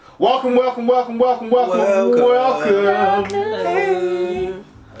Welcome. Like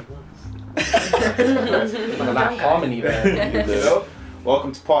harmony there.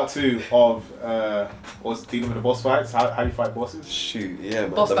 Welcome to part 2 of what's dealing with the boss fights. How you fight bosses? Shoot, yeah, man.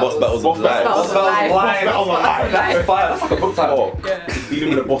 Boss The battles. boss battles of life. Boss battles of life. That's fire. That's like a book title. Yeah. Dealing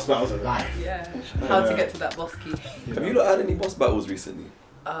with the boss battles of life. Yeah. How to get to that boss key. Have you not had any boss battles recently?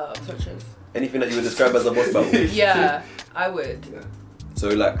 Such as. Anything that you would describe as a boss battle? Yeah, I would. Yeah. So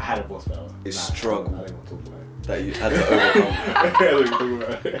like, I had a boss battle. It's struggle. I don't want to talk about it. that you had to overcome. I don't want to talk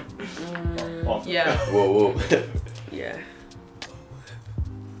about it. Yeah. Whoa. Yeah.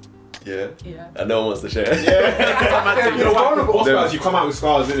 Yeah. Yeah. And no one wants to share. Yeah. You know what? Boss battles, you come out with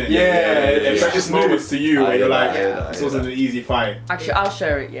scars, innit? It's precious moments to you where you're like, this wasn't an easy fight. Actually, I'll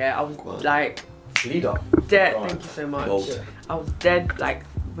share it. Yeah, I was like Leader. dead. Thank you so much. Bold. I was dead. Like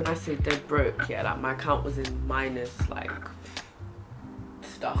when I say dead broke, yeah, like my account was in minus like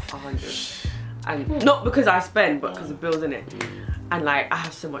stuff 100, and not because I spend, but because of bills in it. And like I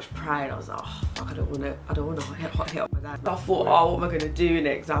have so much pride. I was like, oh fuck, I don't want to hit up my dad. I thought, oh, what am I gonna do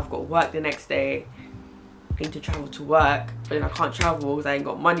next? I've got work the next day. I need to travel to work, but then I can't travel because I ain't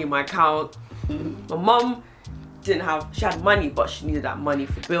got money in my account. My mum didn't have, she had money, but she needed that money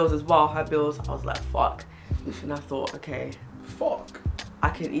for bills as well, her bills. I was like, fuck. And I thought, okay, I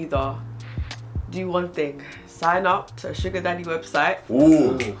can either do one thing, sign up to a sugar daddy website,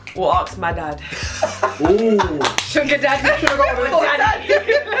 or ask my dad. Sugar daddy.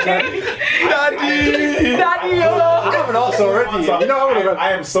 Daddy, I have an answer already. You know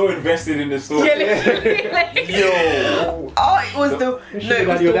I am so invested in this story. Oh, it was the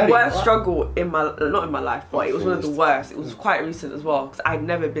worst struggle in my, not in my life, but it was one of the worst. It was quite recent as well, because I'd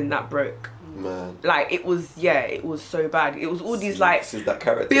never been that broke. Man. Like it was so bad. It was all these like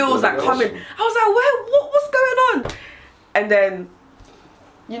that bills that come in. I was like, what's going on? And then,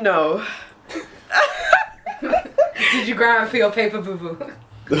 you know. Did you grab for your paper boo boo?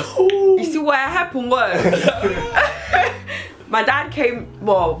 You see what happened was my dad came,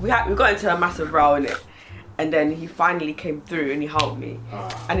 well, we got into a massive row in it, and then he finally came through and he helped me.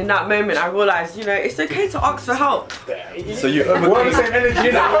 And in that moment I realised, you know, it's okay to ask for help. So you overcame the same energy.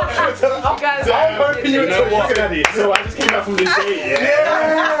 You guys So I just came back from this date.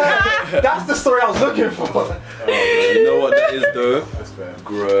 That's the story I was looking for. You know what that is though? That's fair.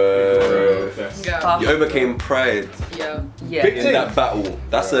 Growth. Yeah. You overcame pride Yeah. in that battle.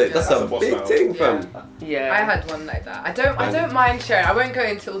 That's a big thing, fam. Yeah. I had one like that. I don't mind sharing. I won't go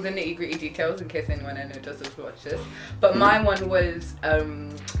into all the nitty gritty details in case anyone I know does watch this. But my one was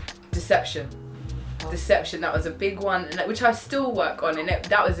deception. Deception, that was a big one, and which I still work on, and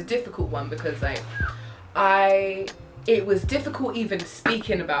that was a difficult one because like it was difficult even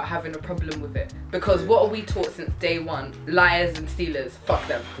speaking about having a problem with it, because what are we taught since day one? Liars and stealers, fuck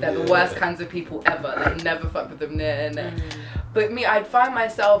them. They're the worst kinds of people ever. Like never fuck with them. But me, I'd find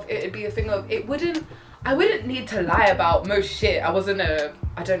myself, it'd be a thing of I wouldn't need to lie about most shit.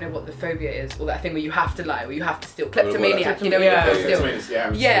 I don't know what the phobia is, or that thing where you have to lie, or you have to steal. Kleptomaniac, you know, you have to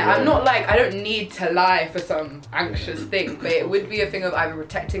steal. Yeah, I'm not like, I don't need to lie for some anxious thing, but it would be a thing of either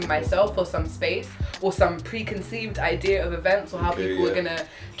protecting myself or some space, or some preconceived idea of events, or how people are gonna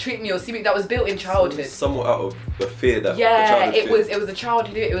treat me or see me. That was built in childhood. Somewhat out of the fear that it was a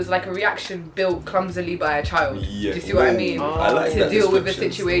childhood. It was like a reaction built clumsily by a child. Yeah. Do you see what I mean? I like to that deal with a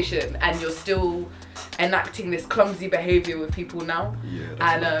description situation, and you're still enacting this clumsy behaviour with people now.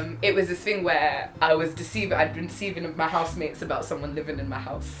 And it was this thing where I'd been deceiving my housemates about someone living in my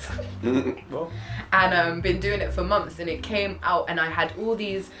house. And been doing it for months, and it came out, and I had all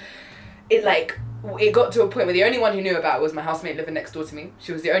these, it got to a point where the only one who knew about it was my housemate living next door to me.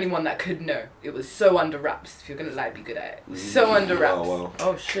 She was the only one that could know. It was so under wraps. If you're gonna lie, be good at it. So under wraps. Wow.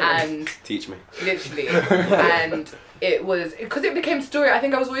 Oh shit. And Teach me. literally. And it was, because it became story, I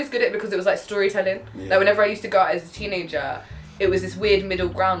think I was always good at it because it was like storytelling. Like whenever I used to go out as a teenager, it was this weird middle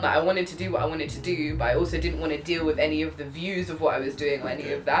ground. Like I wanted to do what I wanted to do, but I also didn't want to deal with any of the views of what I was doing or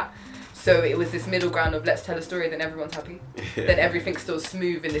any of that. So it was this middle ground of let's tell a story, then everyone's happy. Then everything's still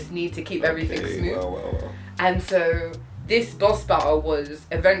smooth, and this need to keep everything smooth. Wow. And so this boss battle was,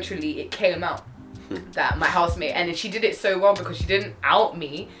 eventually it came out that my housemate, and she did it so well because she didn't out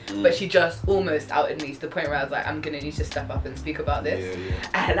me, but she just almost outed me to the point where I was like, I'm gonna need to step up and speak about this.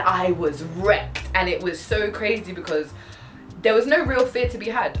 And I was wrecked, and it was so crazy because there was no real fear to be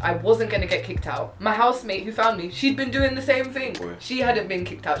had. I wasn't going to get kicked out. My housemate who found me, she'd been doing the same thing. She hadn't been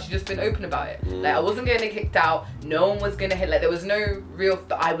kicked out. She'd just been open about it. Like, I wasn't going to get kicked out. No one was going to hit. Like, there was no real...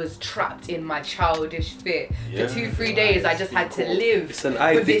 I was trapped in my childish fear. For 2-3 days, I just had to live It's an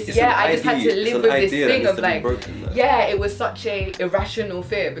idea. with this. It's Yeah, an I just had to idea. live It's with an this idea thing that of needs to be like... broken, like. Yeah, it was such a irrational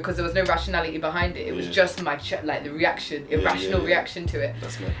fear because there was no rationality behind it. It was just my... like, the reaction, irrational reaction to it.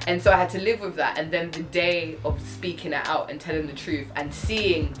 That's mad. And so I had to live with that. And then the day of speaking it out and telling the truth and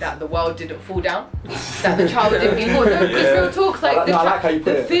seeing that the world didn't fall down, that the child didn't be born. No, because real talk, like, I like how you put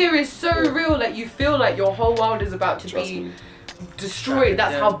the it. fear is so real. Like, you feel like your whole world is about to Trust be me. destroyed.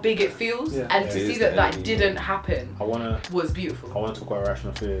 That's how big it feels. Yeah. And Yeah, to it see is that the that enemy. didn't happen I wanna was beautiful. talk about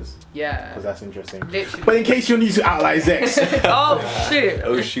irrational fears Yeah. because that's interesting. Literally. But in case you need to outline Zex, Oh shit.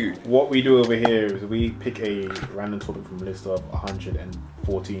 Oh shoot. what we do over here is we pick a random topic from a list of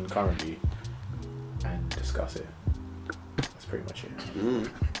 114 currently and discuss it. That's pretty much it.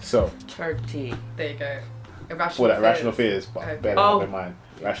 So, 30. There you go. for that irrational fears, but Okay. bear that in mind.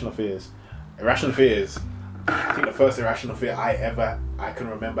 Irrational fears. Irrational fears. I think the first irrational fear I can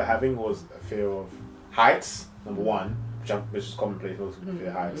remember having was a fear of heights. Number one, which is commonplace. Most people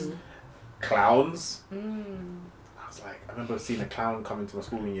fear heights. Clowns. I was like, I remember seeing a clown come into my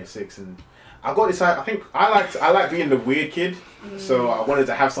school in year 6, and I got this. I think I like being the weird kid, so I wanted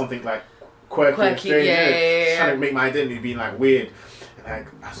to have something like quirky and strange. yeah. Trying to make my identity being like weird, and like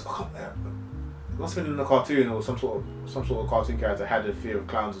I was like, it must have been in a cartoon or some sort of cartoon character had a fear of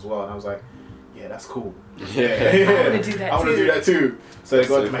clowns as well, and I was like, yeah, that's cool. Yeah. I want to do that I want to do that too. So it got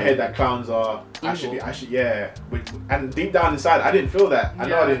So into my fun. head that clowns are and deep down inside I didn't feel that. I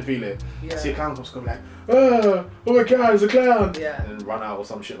know I didn't feel it. Yeah. See a clown comes like, oh my god, it's a clown. Yeah. And then run out or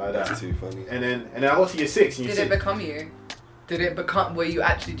some shit like that. That's too funny. And then I got to year 6 and you Did see it become you? Did it become? Do you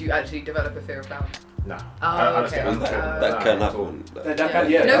actually develop a fear of clowns? nah. Oh, just okay. get on the phone. That Nah, can at all. happen. That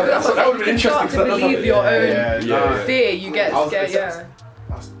can, yeah. No, that because would you be can start to believe your own Yeah. fear. You get I was- scared. it's- Yeah.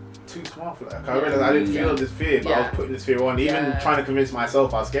 I was too smart for that. I realized I didn't feel this fear, but I was putting this fear on. Even trying to convince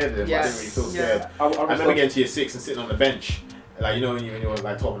myself I was scared of it, but I didn't really feel scared. I I remember getting to year 6 and sitting on the bench, like when you were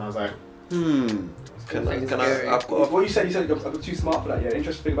like top, and I was like, Can I? I've got. What you said you're too smart for that. Yeah, the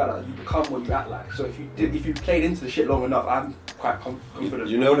interesting thing about that, you become what you act like. So if you played into the shit long enough, I'm quite confident.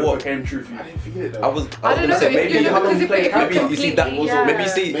 You know what? Became true for you. I didn't feel it though. I was I don't gonna know say if maybe you know how long because you played, if you're maybe you see that completely,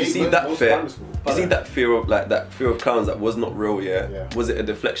 maybe you see that most fear. primary school. You see that fear of that fear of clowns that was not real, Yeah. Was it a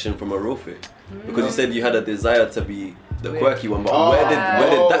deflection from a real fear? Because you said you had a desire to be the quirky one, but Oh. where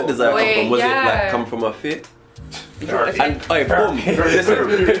did that desire come Wait, from? Was it yeah. like come from a fear? And boom, listen,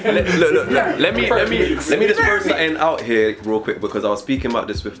 look, let me just throw something out here real quick because I was speaking about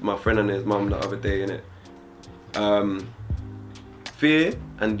this with my friend and his mum the other day, innit? Fear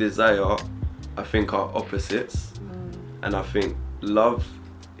and desire, I think, are opposites, and I think love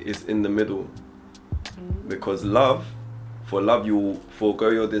is in the middle because for love you will forego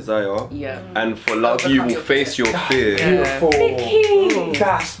your desire, Yeah. and for love you will face your fear. Beautiful.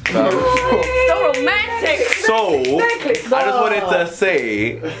 That's beautiful. So romantic. So, I just wanted to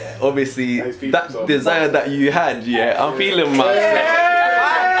say, obviously, that desire that you had, I'm feeling myself.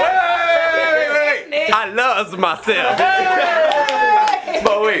 Wait. I love myself.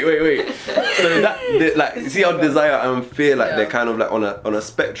 But wait. So that, like, you see how desire and fear, like, they're kind of like on a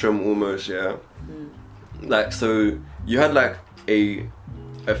spectrum almost, yeah? Like, so you had like a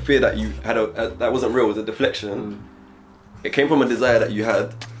fear that you had that wasn't real, it was a deflection. It came from a desire that you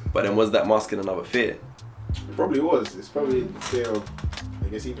had, but then was that masking another fear? It probably was. It's probably the fear of, I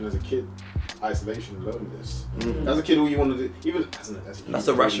guess, even as a kid, isolation and loneliness. As a kid, all you want to do, even as a kid, That's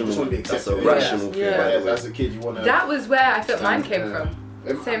a rational. you just want to be That's accepted. a rational fear. Yeah. By the But way. as a kid, you want to. That was where I felt mine came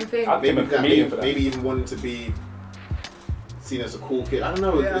from. Same thing. Maybe even wanting to be seen as a cool kid. I don't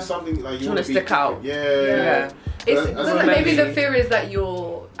know. Yeah. It's something like you Want want to to be stick out. Yeah. It's As because a maybe man, the fear is that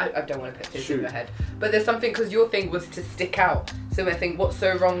you're. I don't want to put this in Shoot. your head, but there's something because your thing was to stick out. So I think, what's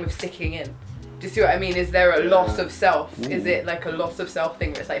so wrong with sticking in? Do you see what I mean? Is there a loss of self? Is it like a loss of self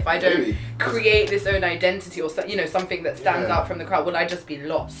thing? Where it's like if I don't Maybe. create this own identity or something that stands Yeah. out from the crowd, will I just be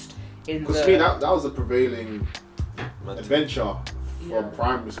lost in the? Because to me, that was a prevailing adventure Yeah. from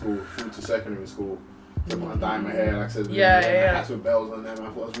primary school through to secondary school. So I dye my hair, like I said, Yeah. hats with bells on them. I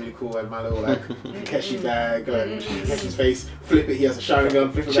thought it was really cool. I had my little like Keshi bag, Keshi's face, flip it. He has a showering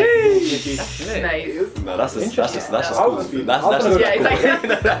gun, flip it back. Nice. No, that's just I cool. was- That's Yeah, exactly.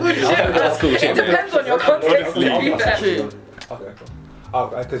 that's cool. It Shit, depends on your context. To be fair. True. Okay, cool. Oh,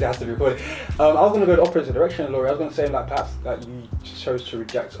 because it has to be recorded. I was going to go the opposite direction, Laurie. I was going to say like perhaps that you chose to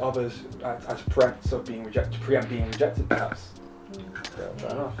reject others as preempt being rejected, perhaps. Fair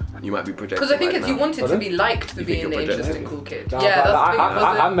enough. You might be projecting. Because I think right it's now. you wanted to be liked for You think being you're the projecting? interesting cool kid. Nah, Yeah, but that's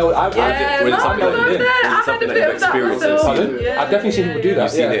the thing. Was it something melted like in. that? Was it something that you've experienced and seen? I've definitely seen people do that.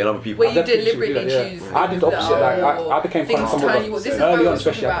 You've seen it in other people. Where you I've definitely deliberately seen people do choose. that, I did the opposite. Like, I became things somewhat turn you. This is early why on, we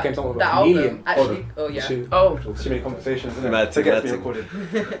especially, I talk became about somewhat of a that chameleon. album. Actually, oh yeah. Too many conversations. Isn't Mad it? thing, Forget mad to be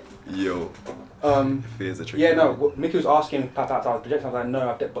thing. recorded. Yo, fears are tricky. Yeah, no. What Mickey was asking if perhaps I was projecting. I was like,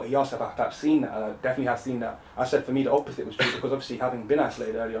 no, but he asked if I perhaps seen that. And I definitely have seen that. I said for me the opposite was true because obviously having been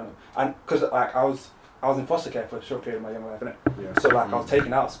isolated early on, and because like I was in foster care for a short period of my young life, innit? Yeah. So like I was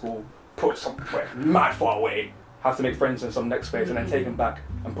taken out of school, put somewhere mad far away, have to make friends in some next space, and then taken back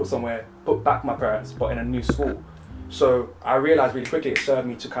and put back my parents, but in a new school. So I realised really quickly it served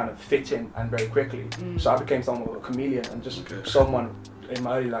me to kind of fit in and very quickly. So I became somewhat of a chameleon and just someone in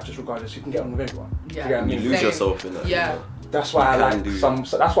my early life, just regardless, who can get on with everyone. Yeah. You get what I mean? You lose Same. yourself in that. Yeah. That's why I You like can do. some.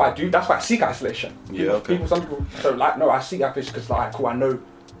 So that's why I do. That's why I seek isolation. Yeah, okay. Some people don't like. No, I seek isolation because like, cool. I know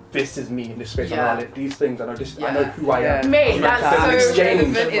this is me in this space. Yeah. I know these things. I know this. I Yeah. know who I am. Mate, There's that's an so exchange.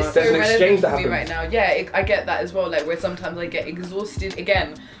 relevant. It's so There's an exchange relevant that to me happens. right now. Yeah, I get that as well. Like where sometimes I get exhausted.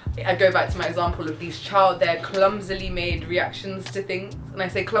 Again, I go back to my example of they're clumsily made reactions to things, and I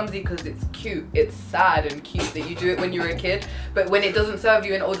say clumsy because it's cute. It's sad and cute that you do it when you're a kid, but when it doesn't serve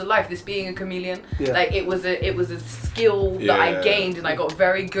you in older life, this being a chameleon, like it was a skill that I gained and I got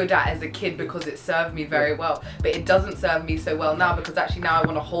very good at as a kid because it served me very well. But it doesn't serve me so well now because actually now I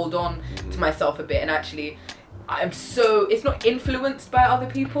want to hold on to myself a bit and actually. It's not influenced by other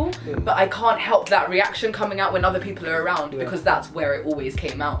people, but I can't help that reaction coming out when other people are around because that's where it always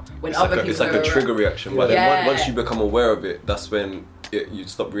came out. When other people It's like are a trigger around. reaction, but then once you become aware of it, that's when you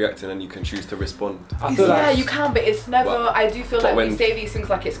stop reacting and you can choose to respond. I feel like You can, but it's never. But- I do feel but like we when- say these things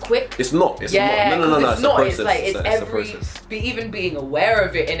like it's quick. It's not. It's Yeah, not. No. it's not. A It's process. like it's a every. process. Even being aware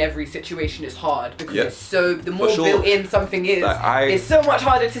of it in every situation is hard because Yeah. it's so. The more sure. built in something is, Like, it's so much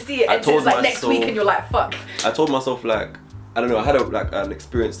harder to see it. I Until it's told like next week myself- and you're like, fuck. I told myself like, I don't know, I had an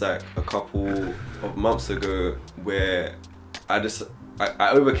experience like a couple of months ago where I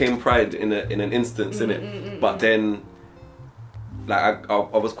overcame pride in an instance in it, but then like I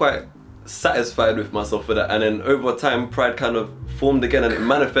was quite satisfied with myself for that, and then over time pride kind of formed again and it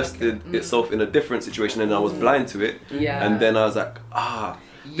manifested itself in a different situation and I was blind to it, and then I was like,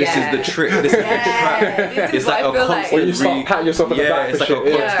 this is the trick. This is the trap. This is It's like what I a feel constant. when you start patting yourself on the back it's for like a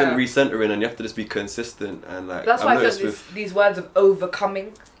shit. constant Yeah. recentering, and you have to just be consistent and like. That's why I noticed feel these words of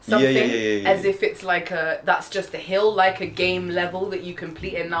overcoming something Yeah. as if it's like that's just a hill, like a game level that you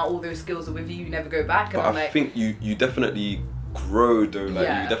complete and now all those skills are with you, you never go back. And But I'm I like, think you definitely grow though, like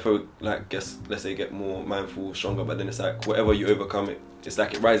Yeah. you definitely like let's say get more mindful, stronger, but then it's like whatever you overcome it's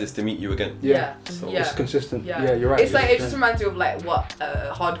like it rises to meet you again. yeah. It's consistent. Yeah. Yeah, you're right. It's like it just reminds me of like what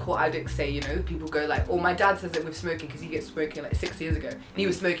hardcore addicts say. You know, people go like, "Oh, my dad says it with smoking because he gets smoking like 6 years ago, and he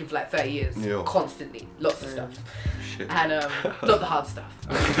was smoking for like 30 years, Yeah. constantly, lots of stuff, Shit. and not the hard stuff,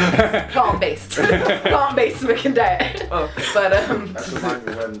 plant-based smoking diet. But That reminds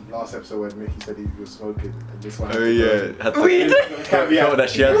me when last episode when Mickey said he was smoking and this one. Oh yeah, had to Weed. felt that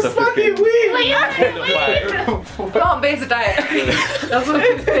she had to fucking plant-based diet. That's what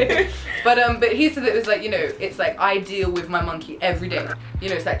I'm saying. But he said it was like, you know, it's like I deal with my monkey every day. You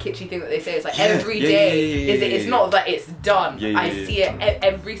know, it's that kitschy thing that they say. It's like every day. It's not that it's done. I see it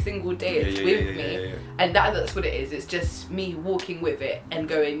every single day. It's with me, and that's what it is. It's just me walking with it and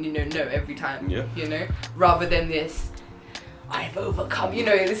going, you know, no every time. Yeah. You know, rather than this. I've overcome. You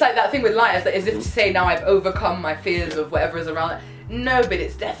know, it's like that thing with liars, that as if to say now I've overcome my fears of whatever is around. No, but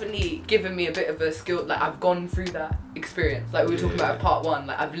it's definitely given me a bit of a skill. Like I've gone through that experience. Like we were talking about in part one.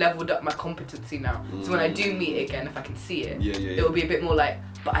 Like I've leveled up my competency now. So when I do meet it again, if I can see it, it will be a bit more like.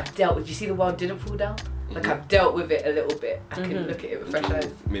 But I've dealt with. You see, the world didn't fall down. Like I've dealt with it a little bit. I can look at it with fresh eyes.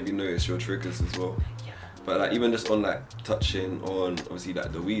 Maybe notice your triggers as well. Yeah. But like even just on like touching on obviously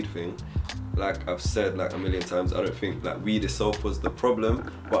like the weed thing, like I've said like a million times, I don't think like weed itself was the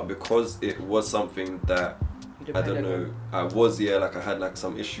problem, but because it was something that I don't know, I had like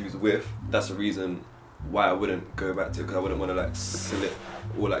some issues with, that's the reason why I wouldn't go back to it, because I wouldn't want to like slip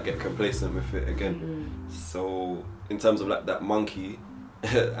or like get complacent with it again. So in terms of like that monkey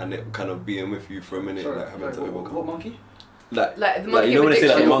and it kind of being with you for a minute, like having to overcome. What monkey? Like the monkey you know when they say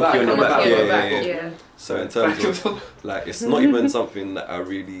like addiction. monkey on your Monkey back, on your yeah. back, So in terms of like, it's not even something that I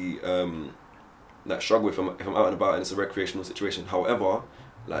really like struggle with if I'm out and about and it's a recreational situation. However,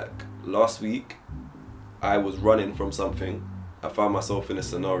 like last week, I was running from something. I found myself in a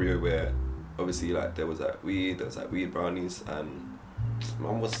scenario where obviously like there was like weed brownies, and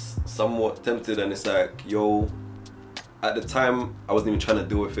I was somewhat tempted, and it's like, yo, at the time I wasn't even trying to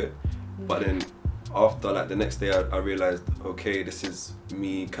deal with it, but then after like the next day I realized, okay, this is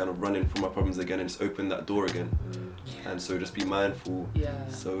me kind of running from my problems again, and it's opened that door again. And so just be mindful. Yeah.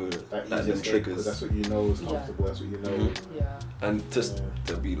 So That like easy them escape, triggers. 'cause that's what you know is comfortable. That's what you know. Yeah. And just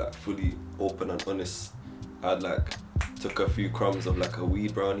to be like fully open and honest, I'd like took a few crumbs of like a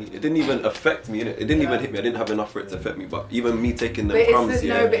weed brownie. It didn't even affect me, innit? It didn't even hit me. I didn't have enough for it to affect me. But even me taking them crumbs,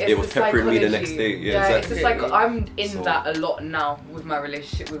 it was peppering me the next day. Yeah, it's exactly. just like I'm in that a lot now with my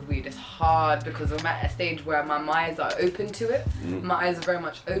relationship with weed. It's hard because I'm at a stage where my eyes are open to it. My eyes are very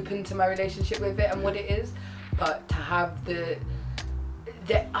much open to my relationship with it and what it is. But to have the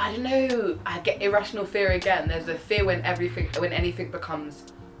I don't know, I get irrational fear again. There's a fear when anything becomes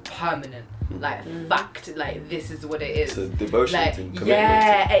permanent, like fact, like this is what it is. It's a devotion like, thing, commitment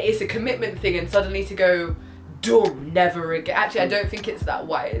yeah, it's a commitment thing, and suddenly to go, dumb, never again. Actually, I don't think it's that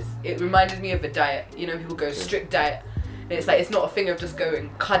wise. It reminded me of a diet. You know, people go strict diet, and it's like it's not a thing of just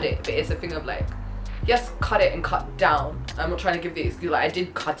going cut it, but it's a thing of like, yes, cut it and cut down. I'm not trying to give the excuse, like I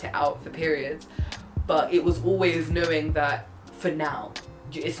did cut it out for periods, but it was always knowing that for now.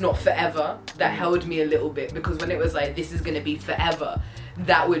 It's not forever. That held me a little bit, because when it was like this is gonna be forever,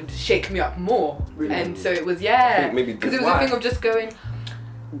 that would shake me up more. Really? And so it was because it was a thing of just going.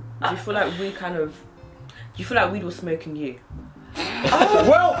 Do you feel like weed was smoking you?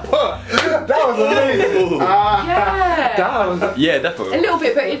 Well put. That was amazing. Yeah. That was. Yeah, definitely. A little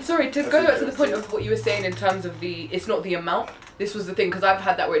bit, but it's sorry to go back to the point of what you were saying in terms of it's not the amount. This was the thing, because I've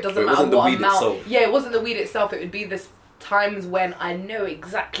had that where it doesn't matter what amount. Itself. Yeah, it wasn't the weed itself. It would be this times when I know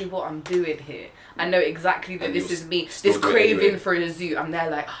exactly what I'm doing here. I know exactly that this is me. This craving for a zoo. I'm there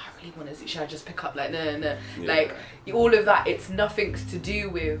like, I really want a zoo. Should I just pick up like no. Yeah. Like all of that. It's nothing to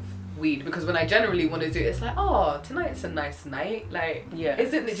do with weed, because when I generally want to do it, it's like, oh, tonight's a nice night. Like,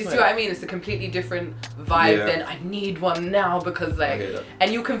 isn't it? Do you see what I mean? It's a completely different vibe than I need one now, because like,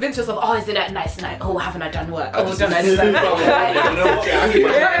 and you convince yourself, oh, isn't it a nice night? Oh, haven't I done work? Oh, don't I do that?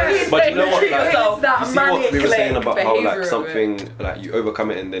 But you know what? Like, that you see what we were saying about how like behaviour something like you overcome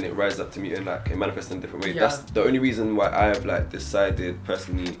it and then it rises up to meet and like it manifests in a different way. Yeah. That's the only reason why I have like decided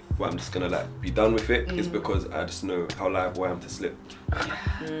personally why I'm just gonna like be done with it is because I just know how liable I am to slip.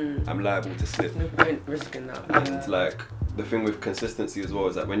 I'm liable to slip. No point risking that. And like the thing with consistency as well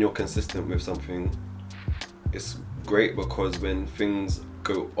is that when you're consistent with something, it's great, because when things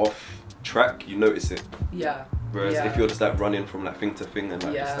go off track, you notice it. Yeah. Whereas if you're just like running from like thing to thing and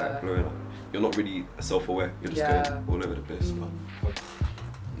like just like blowing up, you're not really self-aware. You're just going all over the place.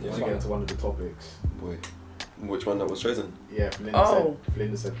 Let's get into one of the topics. Boy, which one that was chosen? Yeah,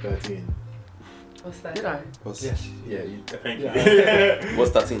 Flinda said 13. What's that? Did I? Yes. Yeah, thank you.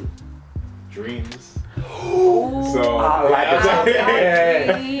 What's that thing? Dreams. So I like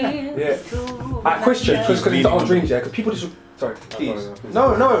it. Yeah. Question, because it's our dreams, yeah. Because people just. Sorry, please.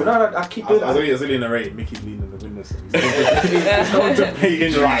 No. I keep doing that. I was only narrating. Mickey's leaning in the window, so he's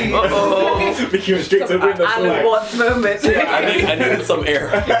contemplating right. Mickey was straight to the window. Alan Watts moment. I needed some air.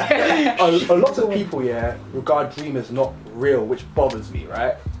 A lot of people, regard dream as not real, which bothers me,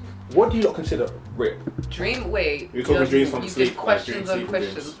 right? What do you not consider real? Dream. Wait. You're talking dreams from you sleep. did questions on sleep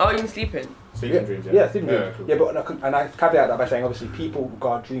questions. dreams. Oh, you sleeping? Sleeping dreams. Yeah, sleeping dreams. Cool. Yeah, but and I caveat that by saying obviously people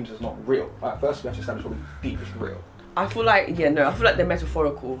regard dreams as not real. Right, first we have to establish what we deem as real. I feel like I feel like they're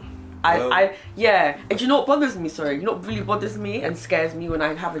metaphorical. And do you know what bothers me? Sorry, you know what really bothers me and scares me when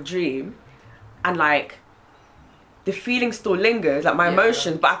I have a dream, and like the feeling still lingers, like my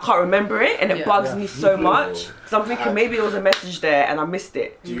emotions, but I can't remember it, and it bugs me so much. Because I'm thinking maybe there was a message there and I missed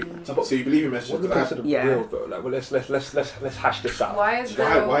it. So you believe in messages? What do you consider real though? Like, well, let's hash this out. Why is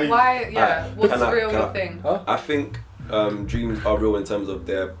real? What's the real thing? Huh? I think dreams are real in terms of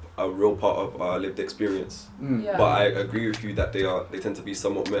they're a real part of our lived experience. Yeah. But I agree with you that they tend to be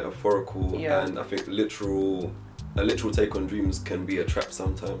somewhat metaphorical, and I think a literal take on dreams can be a trap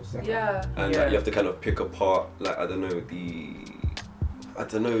sometimes. Yeah. And like, you have to kind of pick apart, like I don't know,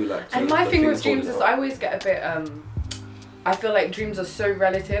 like. And my thing with dreams is I always get a bit I feel like dreams are so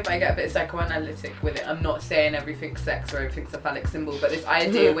relative. I get a bit psychoanalytic with it. I'm not saying everything's sex or everything's a phallic symbol, but this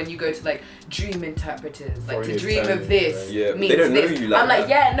idea when you go to like dream interpreters, like to dream of this means they don't know this. you like I'm like,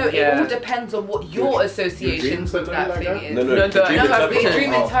 that. it all depends on what your associations with that thing is. No, the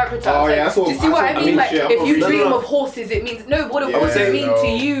dream interpreter. Oh, yeah, that's what, do you see what I mean? Like, if you dream of horses, it means what do horses mean to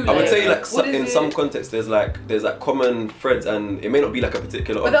you? I would say like what in some contexts there's like common threads, and it may not be like a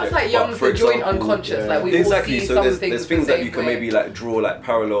particular but object. that's like young for joint unconscious. Like we all see some things. There's things that same you can way. maybe like draw like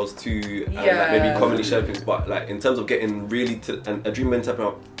parallels to, and like maybe commonly share things. But like in terms of getting really to, and a dream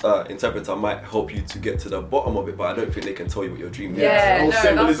interpreter might help you to get to the bottom of it. But I don't think they can tell you what your dream means. Yeah, Or no, that's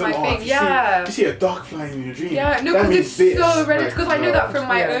symbolism. my Oh, thing. if Yeah. you see a dog flying in your dream. Yeah, no, that because means it's this. so related. Like, Because I know that from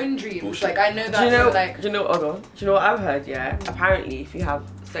my Yeah. own dreams. Bullshit. Like I know that Do you know? from like. Do you know? Hold on. Do you know what I've heard? Yeah. Apparently, if you have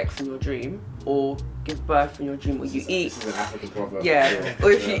sex in your dream or give birth in your dream or you eat, This is an African proverb. yeah,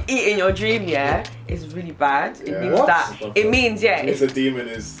 or if you eat in your dream, yeah, it's really bad. It Yeah. means What? that. It means yeah. It's a demon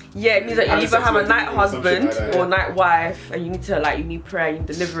is. Yeah, it means that you Having either sex have a with a night demon or some shit husband like that, or yeah. night wife, and you need to like you need prayer, you need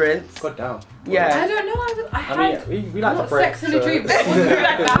deliverance. God damn. Yeah. I don't know. I I had mean, we like to not pray. sex in a so- dream. we But it wasn't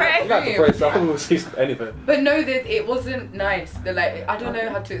like like to pray, that. so I think we'll see anything. But no, that it wasn't nice. The like I don't know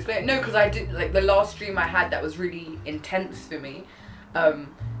how to explain it. No, because I did like the last dream I had that was really intense for me.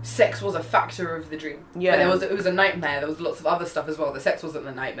 Sex was a factor of the dream. Yeah. But it was a nightmare. There was lots of other stuff as well. The sex wasn't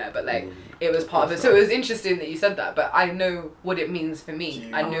the nightmare, but like it was part of it. So it was interesting that you said that. But I know what it means for me.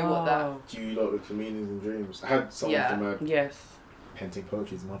 I know what that. Oh, Do you lot look for meanings in dreams? I had someone Yeah. from a yes. Painting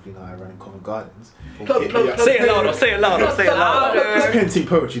Poetry's monthly night I run in Covent Gardens. Plug, Hit plug, me up. plug. Say it louder. Say it louder. Say it louder. It's Painting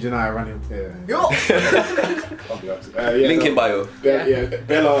Poetry tonight I run in. Link in bio.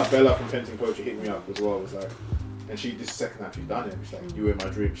 Bella from Painting Poetry hit me up as well. Was like, and this is the second time she's done it. She's like, you were in my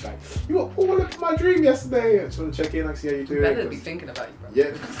dream. She's like, you were all up in my dream yesterday. I just want to check in, like, see how you doing. Better be thinking about you, bro.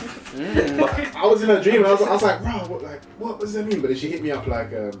 Yeah. But I was in a dream and I was like, bro, what does that mean? But then she hit me up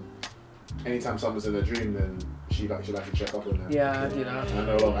like, anytime someone's in a dream, then she like to check up on them. Yeah, I do that. And I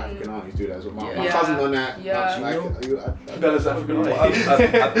know a lot of African aunties do that as well. My Yeah. cousin done that. Yeah. She's like, Bella's African.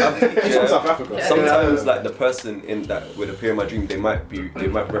 she's from South Africa. Yeah. Sometimes like the person in that would appear in my dream, they might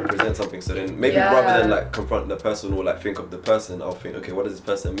represent something. So then maybe rather than like confront the person or like think of the person, I'll think, okay, what does this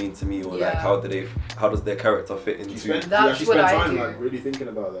person mean to me, or like how does their character fit into? You That's actually what spend I time do. like really thinking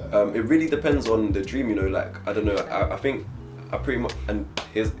about that. It really depends on the dream, you know. Like I don't know. I think I pretty much. And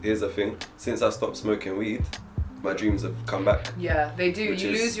here's the thing: since I stopped smoking weed, my dreams have come back. Yeah, they do. Which You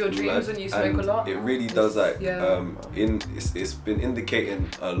is lose your dreams mad. when you smoke And a lot. It really does like Yeah. it's been indicating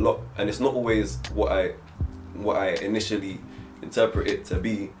a lot, and it's not always what I initially interpret it to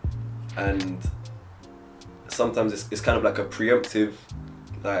be, and sometimes it's kind of like a preemptive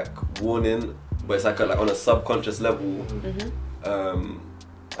like warning, but it's like on a subconscious level.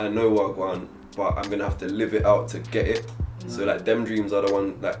 I know what I want, but I'm gonna have to live it out to get it. So like them dreams are the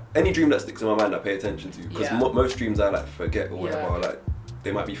one, like any dream that sticks in my mind I pay attention to, because Yeah. most dreams I like forget or whatever. Yeah. Like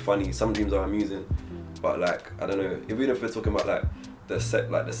they might be funny, some dreams are amusing, but like I don't know, even if we're talking about like the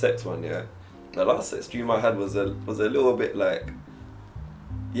sex one, yeah, the last sex dream I had was a little bit like,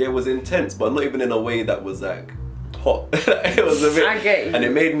 yeah, it was intense, but not even in a way that was like hot. It was a bit, I get you. and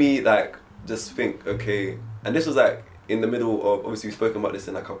it made me like just think, okay, and this was like in the middle of, obviously we've spoken about this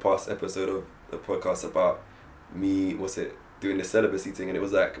in like a past episode of the podcast about me, doing the celibacy thing, and it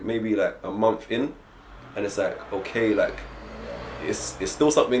was like maybe like a month in, and it's like, okay, like it's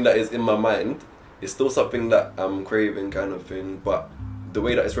still something that is in my mind, it's still something that I'm craving kind of thing, but the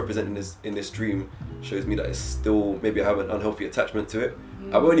way that it's represented in this dream shows me that it's still, maybe I have an unhealthy attachment to it.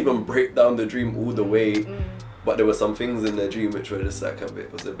 I won't even break down the dream all the way, but there were some things in the dream which were just like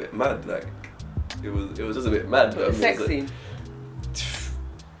was a bit mad, like it was just a bit mad. The sex scene.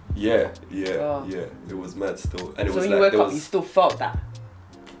 Yeah, Oh. yeah. It was mad still, and it So was when like you woke up, you still felt that.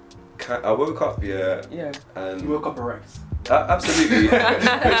 I woke up, yeah, Yeah. and You woke up erect. absolutely.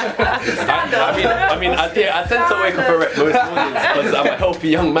 I mean, I tend to wake up erect most mornings because I'm a healthy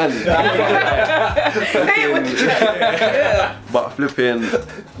young man. But flipping,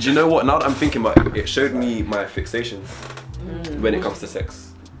 do you know what? Now that I'm thinking about it, it showed me my fixations when it comes to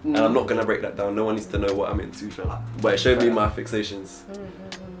sex. And I'm not gonna break that down. No one needs to know what I'm into, fam. But it showed me my fixations.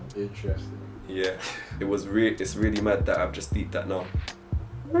 Interesting. Yeah, it's really mad that I've just deeped that now.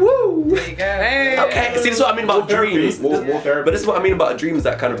 Woo! There you go. Hey. Okay, see, this is what I mean about dreams. More therapy. But this is what I mean about dreams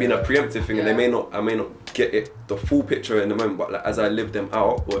that kind of being a preemptive thing, and Yeah. I may not get the full picture in the moment, but like, as I live them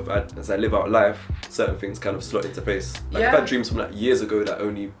out, or as I live out life, certain things kind of slot into place. Like I've Yeah. had dreams from like years ago that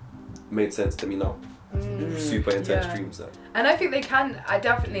only made sense to me now. Super intense Yeah. dreams. Like. And I think I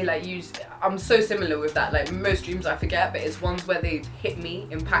definitely like use, I'm so similar with that, like most dreams I forget, but it's ones where they hit me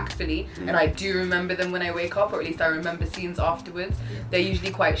impactfully and I do remember them when I wake up, or at least I remember scenes afterwards. They're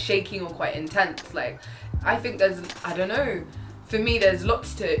usually quite shaking or quite intense. Like, I think I don't know, for me there's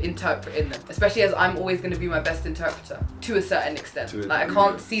lots to interpret in them, especially as I'm always going to be my best interpreter to a certain extent. To a Like I degree,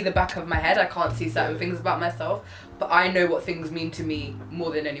 can't yeah. see the back of my head, I can't see certain things about myself, but I know what things mean to me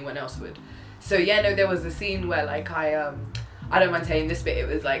more than anyone else would. So yeah, no, there was a scene where like I I don't mind telling this bit. It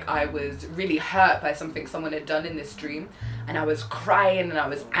was like I was really hurt by something someone had done in this dream, and I was crying and I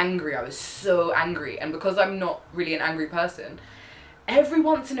was angry. I was so angry, and because I'm not really an angry person, every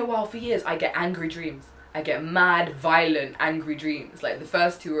once in a while for years I get angry dreams. I get mad, violent, angry dreams. Like the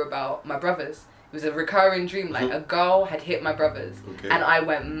first two were about my brothers. It was a recurring dream. Like a girl had hit my brothers, and I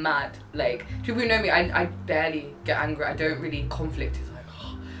went mad. Like people who know me, I barely get angry. I don't really conflict. It's like,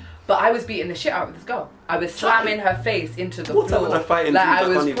 but I was beating the shit out of this girl. I was slamming her face into the floor. Like I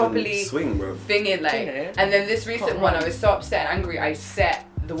was properly thinking like. And then this recent one, I was so upset and angry. I set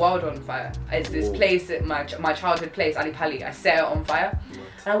the world on fire. It's this place at my childhood place, Ali Pali. I set it on fire.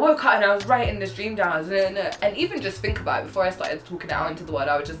 And I woke up and I was writing this dream down. I was, and even just think about it, before I started talking it out into the world,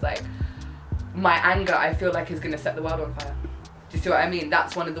 I was just like, my anger, I feel like, is going to set the world on fire. Do you see what I mean?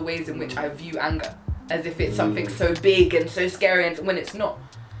 That's one of the ways in which I view anger, as if it's something so big and so scary, and when it's not.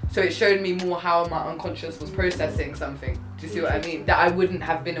 So it showed me more how my unconscious was processing something. Do you see what I mean? That I wouldn't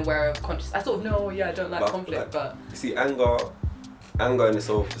have been aware of conscious. I sort of know, I don't like conflict, but... You see, anger in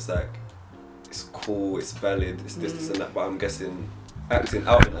itself is like, it's cool, it's valid, it's this and that, but I'm guessing acting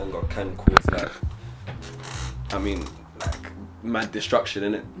out in anger can cause like, I mean, like mad destruction,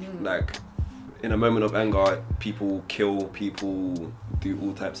 innit? Like, in a moment of anger, people kill, people do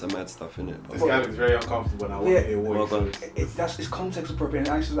all types of mad stuff, innit? This guy looks very uncomfortable and I want to hear what he says. It's context appropriate.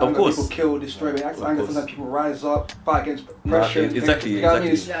 Actions of course. People kill, destroy. Acts of anger, sometimes people rise up, fight against pressure. Exactly. You know what I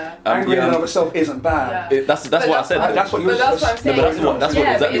mean? Anger in and of itself isn't bad. That's what I said. That's what you're that's what I'm saying. That's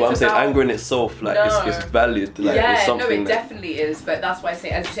exactly what I'm saying. Anger in itself, like it's valid. Like, it's something it definitely is. But that's why I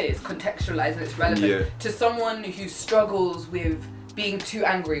say, as you said, it's contextualized and it's relevant to someone who struggles with being too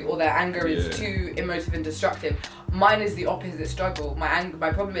angry, or their anger is too emotive and destructive. Mine is the opposite struggle.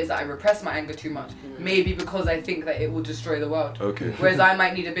 My problem is that I repress my anger too much. Maybe because I think that it will destroy the world. Whereas I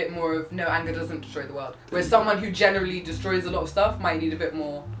might need a bit more of, no, anger doesn't destroy the world. Whereas someone who generally destroys a lot of stuff might need a bit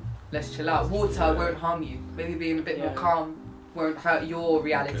more, let's chill out. Water won't harm you. Maybe being a bit more calm won't hurt your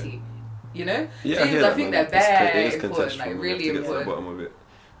reality. You know? Yeah, so I think they're very important, like really important. important. To the bottom of it.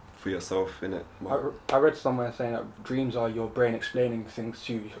 For yourself, innit? I read somewhere saying that dreams are your brain explaining things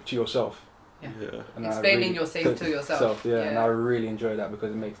to yourself. Yeah. And explaining yourself to yourself. And I really enjoy that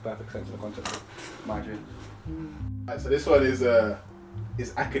because it makes perfect sense in the context of my dream. Right, so this one is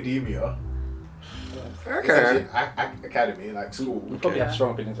academia. Okay. Academy, like school. You probably have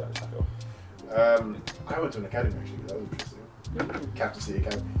strong opinions about this, I feel. I went to an academy actually. That was interesting. Captaincy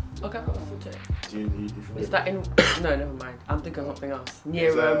Academy. Okay. Do you Is that in? No, never mind. I'm thinking of something else.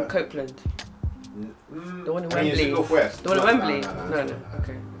 Near Copeland. The one in Wembley. Northwest. The one in Wembley. No.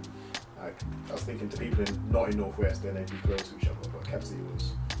 Okay. Like, I was thinking to people not in Northwest, then they'd be close to each other. But Captaincy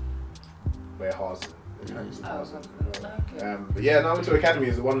was where Harzen. But yeah, no, I went to academy.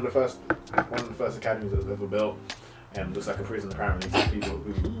 It's one of the first academies that was ever built. And looks like a prison apparently to people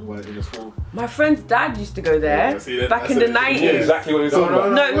who weren't in the school. My friend's dad used to go there back in the 90s. Yeah, exactly what you're talking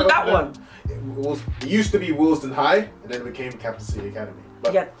about. No, not that one. It used to be Willesden High, and then it became Captaincy Academy.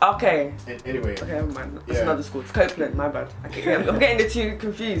 But okay. Anyway. Okay, never mind. It's another school. It's Copeland, my bad. I'm getting the two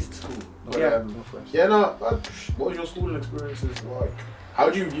confused. Cool. What was your schooling experiences like? How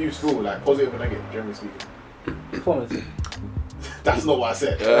do you view school, like positive or negative, generally speaking? Formative. That's not what I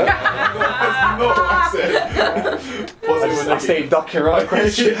said. That's not what I said. Positive or negative. I say duck your right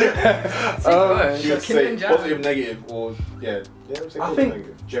question. You would say positive, negative, or say positive,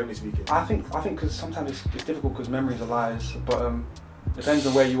 negative, generally speaking. I think because sometimes it's difficult because memories are lies, but depends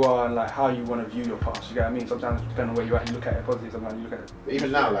on where you are and like how you want to view your past. You get what I mean? Sometimes depending on where you are, you look at it positive. Sometimes you look at it. But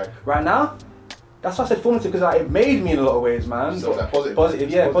even now, like right now. That's why I said formative because it made me in a lot of ways, man. So like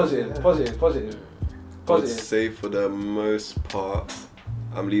positive. Positive. I would say for the most part,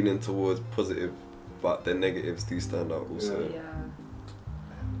 I'm leaning towards positive, but the negatives do stand out also.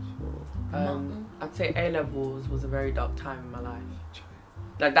 I'd say A-levels was a very dark time in my life.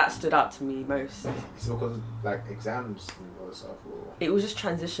 Like that stood out to me most. It's because of, like exams and all that stuff. Or... It was just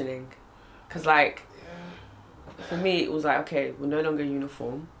transitioning, cause like for me it was like, okay, we're no longer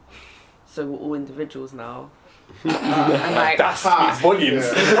uniform, so we're all individuals now. And like that speaks volumes.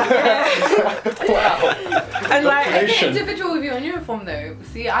 And like I get individual with your uniform though.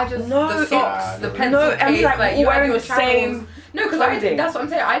 See, I just the socks, the pencil case, like you wearing had your the same. No, because I did. That's what I'm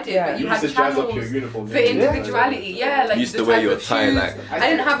saying. I did, but you had channels for individuality. Yeah, like you used to wear your tie. Like I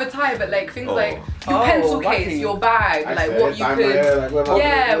didn't have a tie, but like things like your pencil case, your bag, like what you could.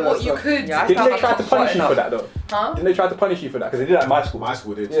 What you could. Did they try to punish you for that though? Huh? Didn't they try to punish you for that? Because they did that at my school. My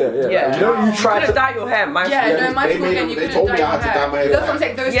school did. Yeah. You know, you tried to dye your hair. My school. No, my school again, you couldn't dye your hair. That's what I'm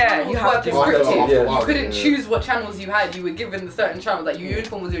saying. Those channels were prescriptive. You couldn't choose choose what channels you had. You were given the certain channel, like your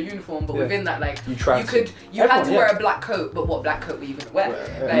uniform was your uniform, but within that, like you had to wear a black coat. But what black coat were you gonna wear?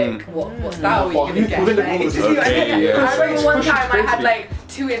 Like what style were you gonna get? I remember one time I had like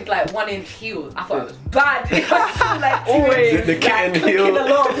 1 inch heels. I thought it was bad. Like always the kitten heel.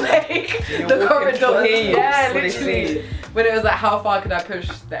 Along, like, the corridor. Yeah, literally. When it was like, how far could I push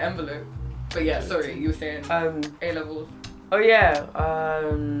the envelope? But yeah, sorry, you were saying A levels. Oh yeah,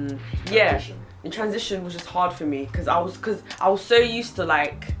 yeah. The transition was just hard for me because I was so used to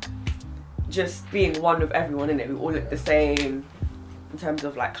like just being one with everyone in it. We all looked the same in terms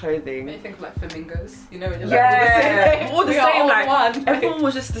of like clothing. When you think of like flamingos, you know, yeah, all the same. Like everyone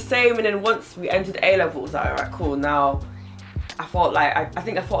was just the same, and then once we entered A levels, like alright, cool. Now I felt like I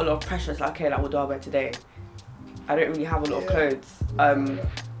think I felt a lot of pressure. It's like, okay, like what do I wear today? I don't really have a lot of clothes. I don't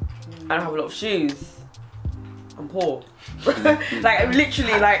have a lot of shoes. I'm poor. Like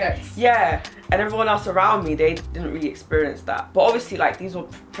literally, like yeah. And everyone else around me, they didn't really experience that. But obviously, like these were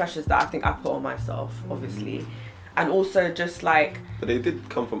pressures that I think I put on myself, obviously, and also just like. But they did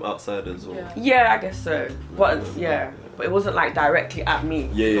come from outside as well. Yeah, I guess so. But but it wasn't like directly at me.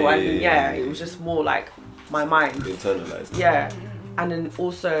 Yeah. It was just more like my mind. Internalized. Yeah, and then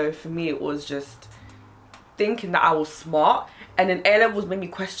also for me, it was just thinking that I was smart. And then A levels made me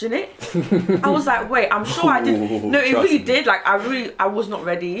question it. I was like, wait, I'm sure I did. No, it really did. Like, I was not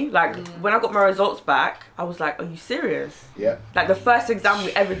ready. Like, when I got my results back, I was like, are you serious? Yeah. Like, the first exam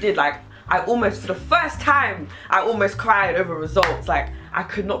we ever did, like, I almost, for the first time, I almost cried over results. Like, I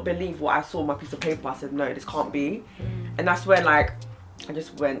could not believe what I saw on my piece of paper. I said, no, this can't be. And that's when, like, I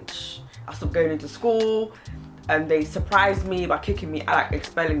just went, I stopped going into school. And they surprised me by kicking me, like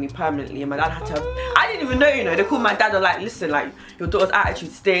expelling me permanently. And my dad had to, I didn't even know, you know, they called my dad and like, listen, like, your daughter's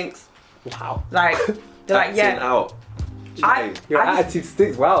attitude stinks. Wow. Like, they're like, yeah. Out. Your attitude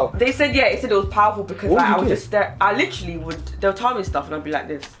stinks, wow. They said, yeah, it said it was powerful because like, I would just stare, I literally would, they'll tell me stuff and I'd be like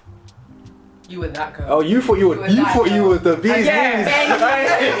this. You were that girl. Oh, you thought you were the bee's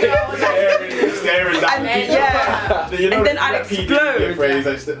Staring down. And then I'll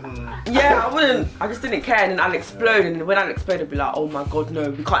explode. Yeah, I just didn't care, and then I'll explode, and then when I'll explode, I'd be like, oh my god,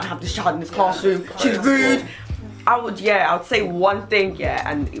 no, we can't have this child in this classroom, she's rude. I would say one thing,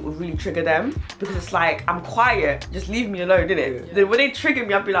 and it would really trigger them, because it's like, I'm quiet, just leave me alone, innit? Then when they trigger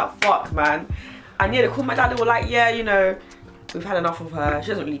me, I'd be like, fuck, man. And yeah, they called my dad, they were like, yeah, you know, we've had enough of her, she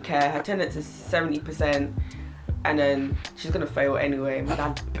doesn't really care, her attendance is 70%, and then she's gonna fail anyway. My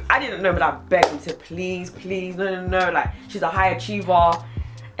dad, I didn't know, but I begged him, said, please, no, like, she's a high achiever.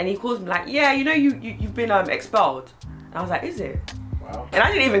 And he calls me like, yeah, you know, you've been expelled. And I was like, is it? Wow. And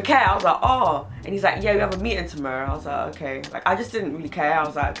I didn't even care. I was like, oh. And he's like, yeah, we have a meeting tomorrow. I was like, okay. Like, I just didn't really care. I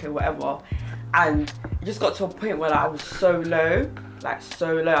was like, okay, whatever. And it just got to a point where like, I was so low. Like,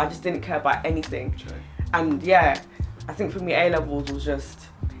 so low. I just didn't care about anything. And yeah, I think for me, A levels was just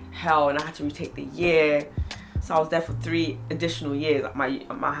hell. And I had to retake the year. So I was there for 3 additional years at my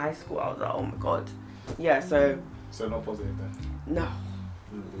high school. I was like, oh my God. Yeah, so. So not positive then? No.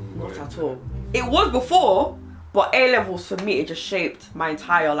 Not at all. It was before, but A levels for me, it just shaped my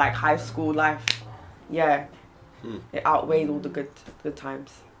entire like high school life. Yeah, it outweighed all the good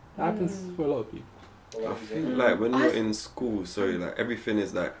times. That happens for a lot of people. I feel like when you're in school, like everything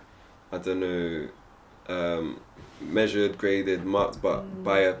is like, I don't know, measured, graded, marked, but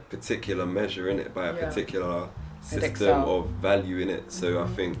by a particular measure in it, by a particular system of value in it. So I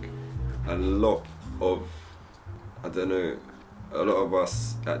think a lot of, I don't know, a lot of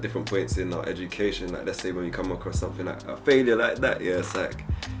us at different points in our education, like let's say when you come across something like a failure like that, it's like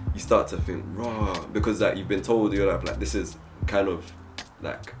you start to think, raw, because like you've been told your life, like this is kind of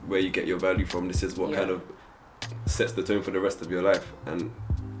like where you get your value from, this is what kind of sets the tone for the rest of your life, and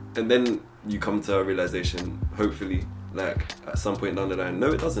then you come to a realization, hopefully, like at some point down the line,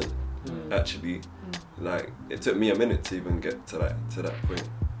 no, it doesn't actually. Like it took me a minute to even get to that point.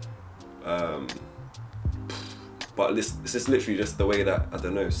 But this is literally just the way that, I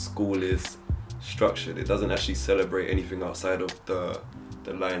don't know, school is structured. It doesn't actually celebrate anything outside of the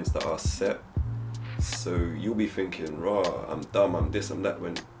lines that are set. So you'll be thinking, raw, I'm dumb, I'm this, I'm that,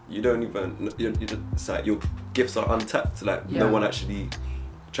 when you don't even, it's like your gifts are untapped. Like no one actually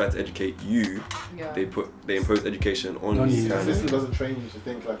tried to educate you. They impose education on you. The system doesn't train you to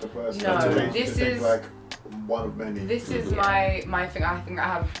think like a person. No, this is like one of many. This is my thing. I think I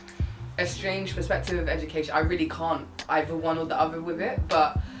have a strange perspective of education. I really can't either one or the other with it,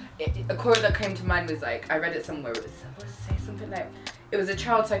 but a quote that came to mind was like, I read it somewhere, it was say something like, it was a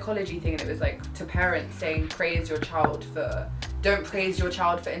child psychology thing, and it was like to parents saying don't praise your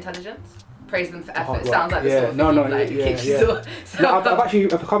child for intelligence, praise them for effort. hard It sounds like the work. sort of Yeah, thing no, you'd like yeah, kids yeah. sort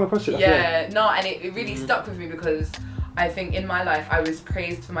of- I've come across it. Yeah, no, and it really stuck with me because I think in my life I was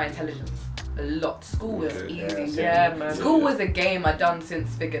praised for my intelligence a lot. School was Okay. easy, Yeah, yeah. man. School was a game I'd done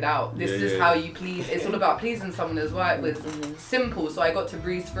since figured out. This is how you please. It's all about pleasing someone as well. It was simple, so I got to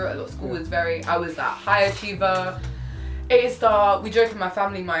breeze through it a lot. School was I was that high achiever. A-star. We joke in my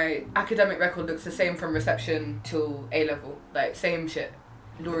family, my academic record looks the same from reception till A-level. Like, same shit.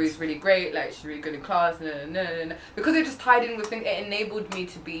 Laurie's really great, like, she's really good in class, because it just tied in with things. It enabled me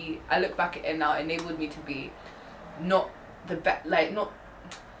to be, I look back at it now, it enabled me to be not not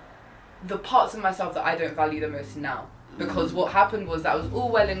the parts of myself that I don't value the most now. Because what happened was that was all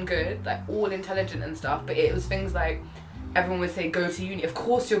well and good, like, all intelligent and stuff, but it was things like, everyone would say, go to uni. Of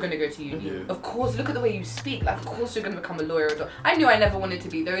course you're going to go to uni. Yeah. Of course, look at the way you speak. Like, of course you're going to become a lawyer. I knew I never wanted to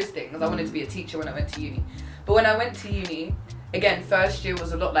be those things. I wanted to be a teacher when I went to uni. But when I went to uni, again, first year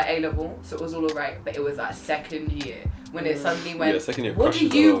was a lot like A-level, so it was all alright. But it was that second year when it suddenly went, second year what do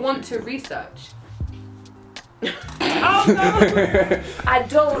crushes a you lot of want to people. research? Oh no! I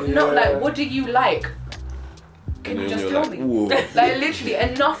don't know. Like, what do you like? Can you And then just you're tell like, me? whoa. Like, literally,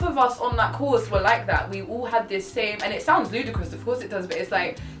 enough of us on that course were like that. We all had this same, and it sounds ludicrous, of course it does, but it's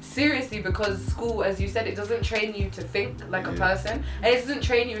like, seriously, because school, as you said, it doesn't train you to think like a person, and it doesn't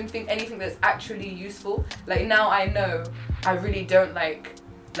train you in think anything that's actually useful. Like, now I know I really don't I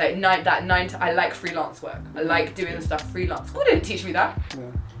like freelance work. I like doing stuff freelance. School didn't teach me that. Yeah.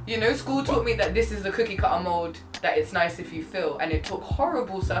 You know, school taught me that this is the cookie cutter mold, that it's nice if you feel, and it took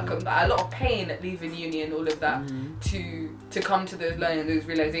horrible a lot of pain at leaving uni and all of that to come to those learning, those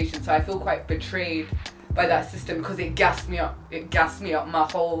realizations. So I feel quite betrayed by that system because it gassed me up. It gassed me up my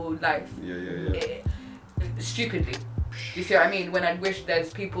whole life. Stupidly. You see what I mean? When I wish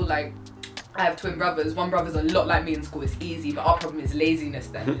there's people like, I have twin brothers. One brother's a lot like me in school. It's easy, but our problem is laziness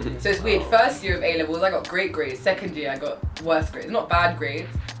then. So it's weird. First year of A-levels, I got great grades. Second year, I got worse grades. Not bad grades,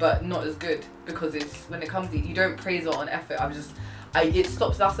 but not as good because it's when it comes to you don't praise it on effort. It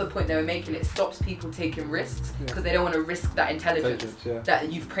stops. That's the point they were making. It stops people taking risks because they don't want to risk that intelligence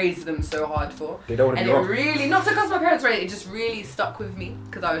that you've praised them so hard for. They don't want to And be it wrong. really, not because my parents were, it just really stuck with me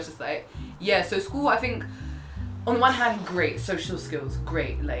because I was just like, yeah. So school, I think, on the one hand, great social skills,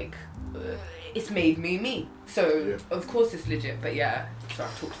 great. Like, it's made me. So of course it's legit. But yeah, so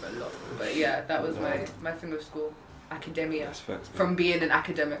I've talked about a lot. But yeah, that was my thing with school. Academia. That's facts, man. From being an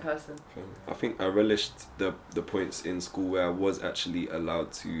academic person. I think I relished the points in school where I was actually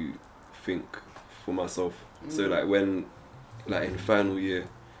allowed to think for myself. So like when, like in final year,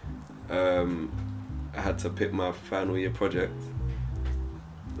 I had to pick my final year project.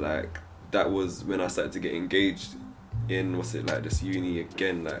 Like that was when I started to get engaged in this uni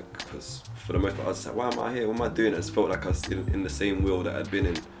again. Like because for the most part I was just like, why am I here? What am I doing? I just felt like I was still in the same wheel that I'd been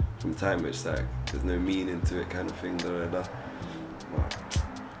in from time. It's like there's no meaning to it, kind of thing. Wow.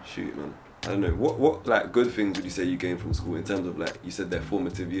 Shoot, man. I don't know. What like good things would you say you gained from school in terms of like you said they're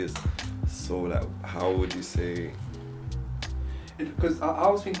formative years? So like how would you say? Because I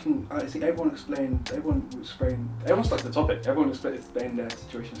was thinking, I think everyone starts the topic. Everyone explained their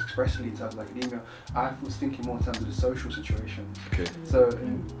situations expressly in terms of academia. I was thinking more in terms of the social situations. Okay. So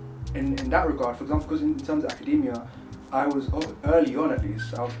in that regard, for example, because in terms of academia, I was early on at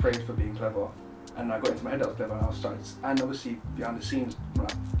least, I was praised for being clever, and I got into my head that I was clever, and I was starting. And obviously behind the scenes,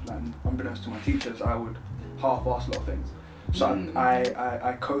 like unbeknownst to my teachers, I would half-ass a lot of things. So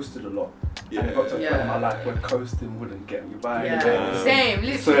I coasted a lot. And it got to a point in my life where coasting wouldn't get me by. Same,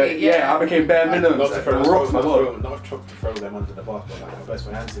 literally. So I became bare minimum. Not to throw them under the bus, but like my best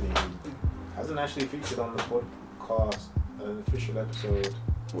friend Anthony, who hasn't actually featured on the podcast, an official episode.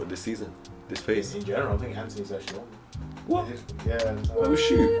 What, this season? This phase? In general, I think Anthony's actually on. What? Yeah. Oh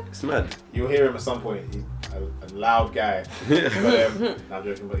shoot, it's mad. You'll hear him at some point. He's a loud guy. But, no, I'm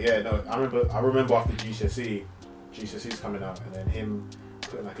joking. But yeah, no, I remember after GCSE's coming out, and then him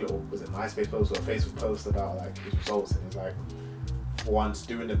putting like a little, was it MySpace post or a Facebook post about like his results, and he's like, for once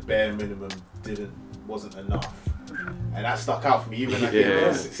doing the bare minimum wasn't enough, and that stuck out for me. Even like when I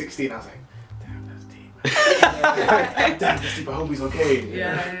was 16, I was like, damn, that's deep. Damn, that's deep. I hope he's okay.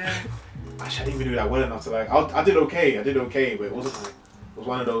 Yeah. Actually, I didn't even do that well enough to like. I did okay, but it wasn't like, it was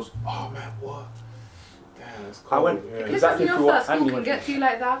one of those. Oh man, what? Damn, that's cool. I went Exactly else that school can get to you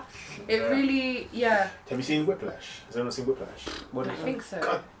like that. It really, Have you seen Whiplash? Has anyone seen Whiplash? I think so.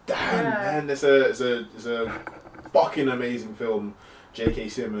 God damn, man! It's a fucking amazing film. J.K.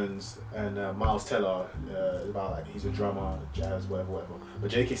 Simmons and Miles Teller, about like he's a drummer, jazz, whatever.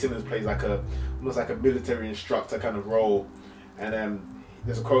 But J.K. Simmons plays like almost like a military instructor kind of role, and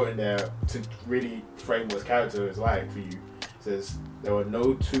there's a quote in there to really frame what his character is like for you. says there are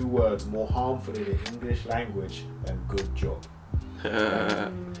no two words more harmful in the English language than good job.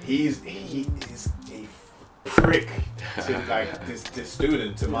 He is a prick to like this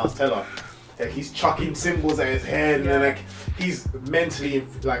student, to Miles Teller. Like, he's chucking symbols at his head and like he's mentally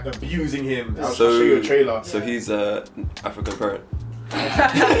like abusing him. I'll show you a trailer. So he's African parent.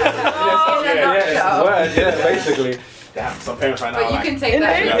 Basically. Damn, some parents right now. But you can take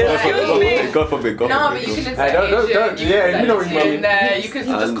that. God forbid. No, but you can insert don't. Yeah, you know what you mean. in there. You can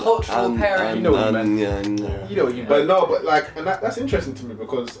just cultural parent. You know what you meant. You know what you meant. But no, but like, and that's interesting to me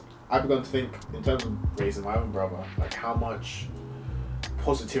because I've begun to think in terms of raising my own brother, like how much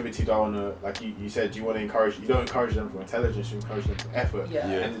positivity do I want to, like you said, you want to encourage, you don't encourage them for intelligence, you encourage them for effort. Yeah.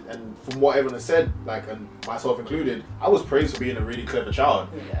 And from what everyone has said, like, and myself included, I was praised for being a really clever child.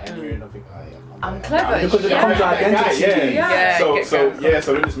 And you know, think, I'm clever. Because it comes to identity.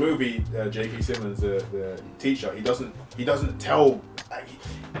 So in this movie, J.K. Simmons, the teacher, he doesn't tell. Like,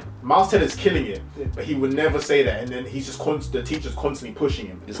 Miles Teller's killing it, but he would never say that. And then he's just the teacher's constantly pushing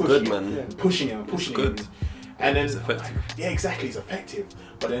him. It's good, man. Pushing him. Good. And then it's effective. Yeah, exactly. It's effective.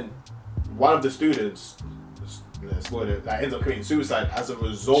 But then one of the students, ends up committing suicide as a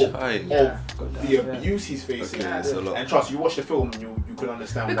result of the abuse he's facing. And trust, you watch the film and you can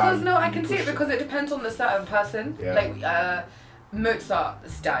understand why. Because I can see it because it depends on the certain person. Yeah. Like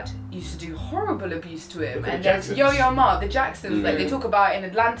Mozart's dad used to do horrible abuse to him, and then Yo-Yo Ma, the Jacksons, like they talk about in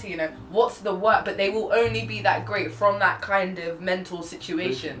Atlanta, you know, what's the work, but they will only be that great from that kind of mental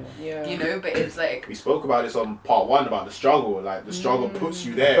situation, you know. But it's like we spoke about this on part 1 about the struggle. Like the struggle puts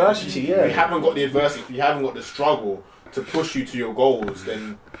you there. Adversity, if you haven't got the adversity, if you haven't got the struggle to push you to your goals,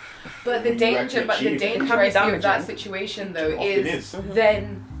 then. But the danger, I see of that situation though is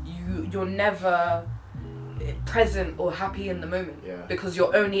then you're never present or happy in the moment because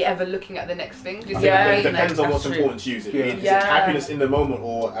you're only ever looking at the next thing. It depends on what's important to you. Is it happiness in the moment,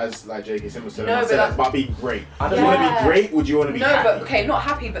 or as like J.K. Simmons said, it's about being great. Do you want to be great, or do you want to be happy? No, but okay, not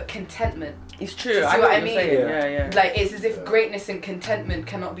happy, but contentment. It's true. I know what I mean. Yeah. Like it's as if greatness and contentment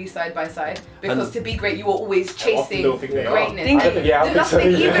cannot be side by side, because to be great, you are always chasing greatness. That's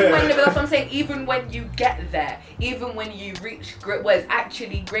what I'm saying. Even when you get there, even when you reach what is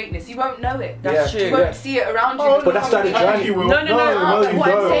actually greatness, you won't know it. That's true. You won't see it around you. But that's not the journey. No.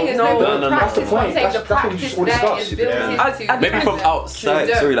 What I'm saying is the practice. What I'm saying, the practice there is built into. Maybe from outside.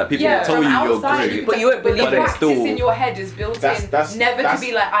 Sorry, like people tell you you're great, but you won't believe it. The practice in your head is built in. Never to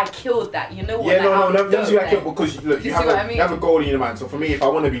be like I killed that. You know what? Never to be like it, because look, you have a goal in your mind. So for me, if I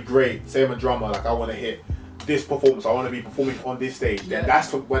want to be great, say I'm a drummer, like I want to hit this performance, I want to be performing on this stage. Then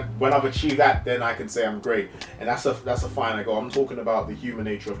that's when I've achieved that, then I can say I'm great, and that's a fine goal. I'm talking about the human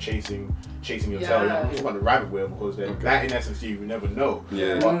nature of chasing your tail. I'm talking about the rabbit wheel, because then that in essence you never know.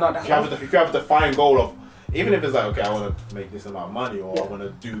 Yeah. But if you have a defined goal of, even if it's like, okay, I want to make this amount of money, or I want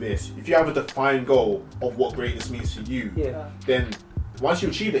to do this. If you have a defined goal of what greatness means to you, then once you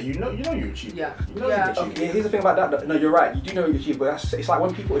achieve it, you know you achieved it. You achieved it. Here's the thing about that. No, you're right. You do know you achieved, but it's like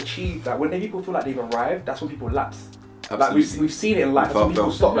when people achieve that, when people feel like they've arrived, that's when people lapse. Like we've seen it in life. That's when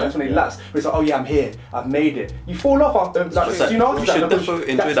people stop. That's when they lapse. It's like, oh yeah, I'm here. I've made it. You fall off after. You should definitely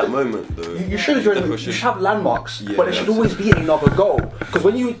enjoy that moment, though. You should enjoy it. You should have landmarks, but there should always be another goal. Because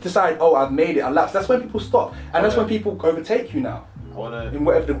when you decide, oh, I've made it, I lapsed, that's when people stop, and that's when people overtake you now. In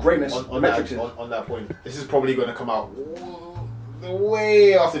whatever the greatness metrics is. On that point, this is probably going to come out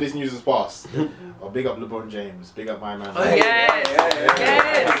way after this news has passed. Oh, big up LeBron James, big up my man. Oh, yes.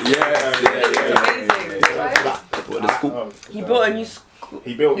 He built a new school.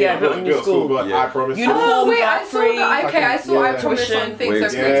 He built a new school, but I promise you. Oh wait, I saw that. Okay, I saw I promised on things. So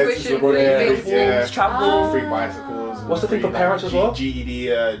free tuition, free things, travel, free bicycles. What's the thing for parents as well?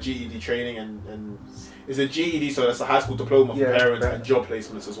 GED training and it's a GED, so that's a high school diploma for parents, and job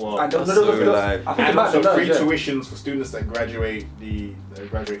placements as well. And also free tuitions for students that graduate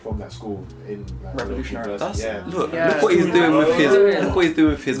from that school in revolutionary. Look what he's doing with his. Look what he's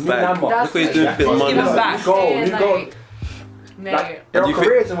doing with his bag. Look what he's doing with his money. New goal. There are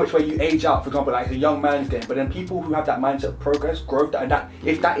careers in which where you age out, for example, like it's a young man's game, but then people who have that mindset of progress, growth, and that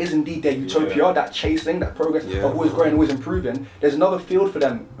if that is indeed their utopia, that chasing, that progress of always growing, always improving, there's another field for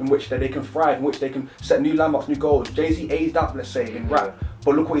them in which they can thrive, in which they can set new landmarks, new goals. Jay-Z aged out, let's say, in rap,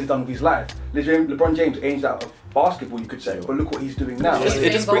 but look what he's done with his life. LeBron James aged out of basketball, you could say, but look what he's doing now. What's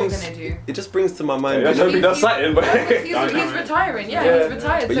It just Usain Bolt brings- gonna do? It just brings to my mind. Let's hope he does something, but He's retiring, he's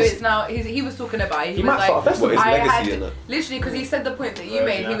retired. But So he's- it's now, he was talking about it. he was might start a festival. What his I legacy had, in that. literally, because he said the point that you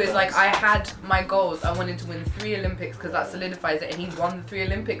made, he was like, I had my goals, I wanted to win 3 Olympics because that solidifies it, and he won the 3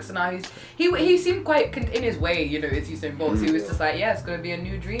 Olympics, and now he seemed quite, in his way, you know, it's Usain Bolt, so he was just like, yeah, it's going to be a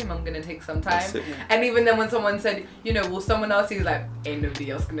new dream, I'm going to take some time. That's it. And even then when someone said, you know, will someone else, he was like, ain't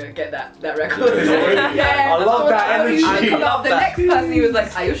nobody else going to get that record. I love that energy. I love the next person, he was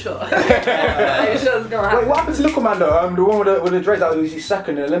like, are you sure? Are you sure it's going to happen? Wait, what happened to Little Man though? The one with the dreads that was his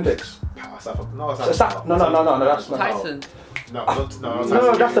second in the Olympics. No, So that's not. Tyson.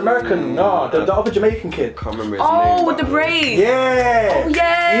 No, that's American. No, the other Jamaican kid. Can't remember his Oh, name. with the braids. Yeah. Oh,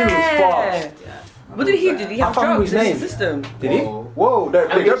 yeah. He was fast. What did he do? Did he have I can't remember drugs his in his system? Did he? Whoa! Don't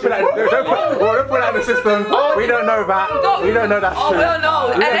put that in the system. We don't know that. We don't know that's Oh, true. we don't know.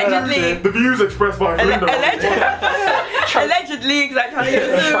 We don't know that's Allegedly. The views expressed by Linda. Allegedly, exactly.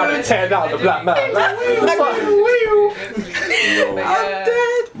 Trying to tear down the black man. I'm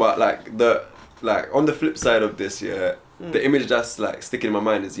dead. But like on the flip side of this, yeah, the image that's like sticking in my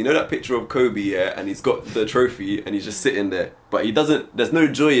mind is, you know that picture of Kobe, yeah, and he's got the trophy and he's just sitting there, but he doesn't. There's no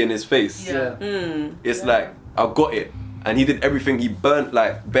joy in his face. Yeah. It's like, I got it, and he did everything. He burnt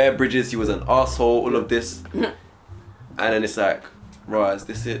like bare bridges. He was an asshole. All of this, and then it's like, right, is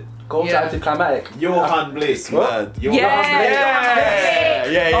this it? Goals Yeah. anticlimactic. Johan Blake. It's mad. Yeah.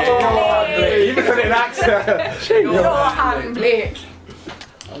 Even said it in accent. Johan Blake.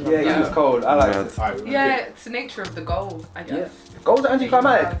 Yeah, he was cold. I like it. Alright, Yeah, it's the nature of the goal, I Yeah. guess. Goals are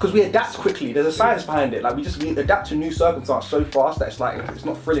anticlimactic because we adapt quickly. There's a science behind it. Like we adapt to new circumstances so fast that it's like it's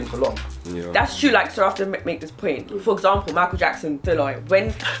not thrilling for long. Yeah. That's true. Like, so I have to make this point. For example, Michael Jackson, Thriller.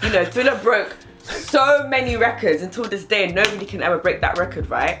 When Thriller broke so many records until this day, nobody can ever break that record,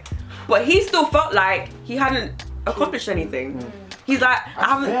 right? But he still felt like he hadn't accomplished anything. He's like,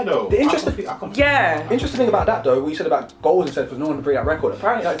 I haven't. The interesting thing about that though, what you said about goals and said for no one to break that record.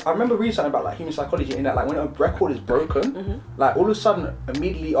 Apparently, like, I remember reading something about like human psychology in that like when a record is broken, like all of a sudden,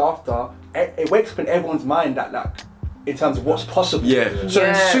 immediately after, it wakes up in everyone's mind that like in terms of what's possible. Yeah. So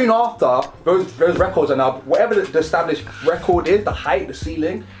then Yeah. soon after, those records are now whatever the established record is, the height, the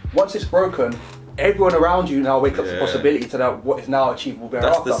ceiling. Once it's broken, everyone around you now wakes up to the possibility to know what is now achievable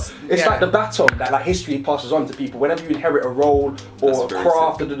thereafter. It's like the baton that like history passes on to people. Whenever you inherit a role or a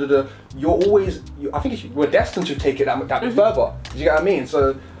craft, you're always. I think we're destined to take it that bit further. Do you get what I mean?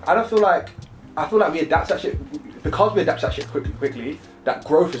 So I feel like we adapt that shit because we adapt that shit quickly. That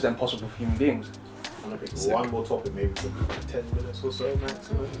growth is then possible for human beings. I'm gonna pick one more topic, maybe for 10 minutes or so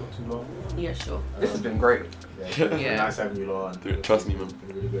maximum, not too long. Yeah, sure. This has been great. Yeah. Nice having you lot on. Trust me, man. It's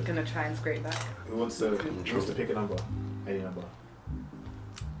been really good. Gonna try and scrape back. Who wants to pick a number? Any number.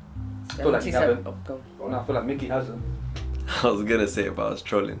 I feel like you haven't. Oh, go. No, I feel like Mickey hasn't. I was gonna say it, but I was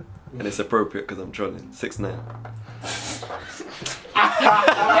trolling, and it's appropriate because I'm trolling. 6'9".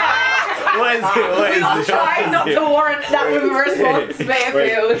 What is it? What is I'm it? trying not to warrant that with a response, but it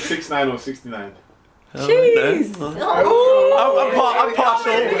Wait, feels. 6'9" or 69? Jeez. I'm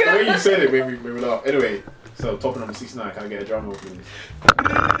partial. The way you said it made me laugh. Anyway, so top number 69, can I get a drum roll, please?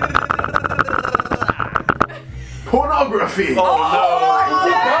 Pornography! I'm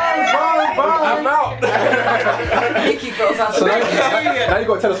out. Mickey goes out So the now you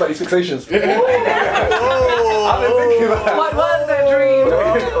got to tell us about these fixations. Oh. I've been thinking about that. What was that dream?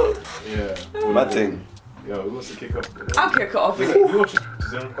 Yeah. Bad thing. Yo, who wants to kick up? I'll kick it off. Who wants to?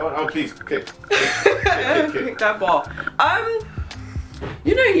 Oh, please, kick. Kick that ball.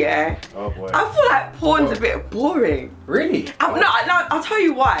 Yeah. Oh boy. I feel like porn's a bit boring. Really? I'll tell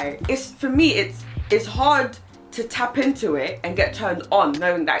you why. For me, it's hard to tap into it and get turned on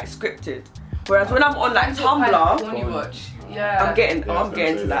knowing that it's scripted. Whereas when I'm on like Tumblr, When you watch. Yeah. I'm getting to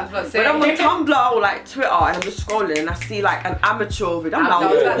that. When I'm on Tumblr or like Twitter and I'm just scrolling and I see like an amateur video, I'm down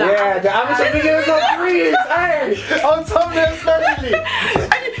with it. Yeah, the amateur videos are free. Hey, on Tumblr especially.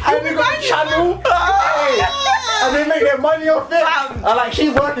 And they got a channel. Hey, and they make their money off it. And like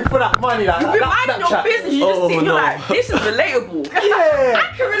she's working for that money. Like You've been minding your business, you just see, you're like, this is relatable. Yeah. I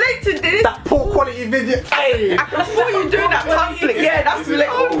can relate to this. That poor quality video. Hey. I can feel you doing that conflict. Yeah, that's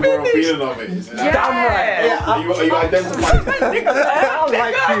relatable. Overall feeling of it. Yeah. Damn right. Yeah, Are you identifying? I don't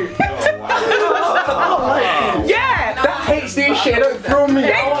like you. I don't like you. Yeah. That HD shit don't throw me.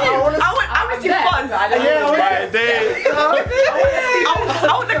 Thank you. I want to see fun. I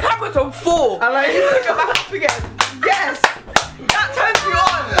want the camera to fall. I like it. Pick it back up again. Yes. That turns me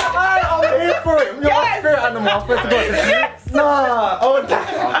on. I'm here for it. You're my spirit animal. I swear to God. Yes. Nah. Oh,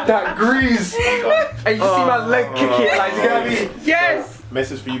 that grease. And you see my leg kick it. Like, you get what I mean? Yes.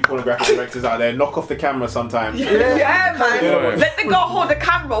 message for you pornographic directors out there: knock off the camera sometimes. Yeah, man. Yeah. Let the girl hold the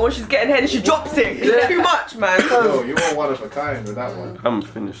camera when she's getting head and she drops it. It's too much, man. Yo, you are one of a kind with that one. I'm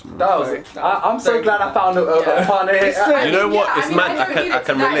finished now. That was it. I'm so glad I found a partner here. You know what? It's mad. don't mean I it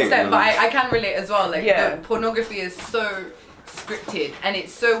can to that relate. extent, man. but I can relate as well. Like, Yeah. the pornography is so scripted, and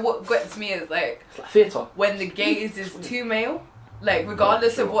it's so, what gets me is like Theatre. when the gaze is too male. Like,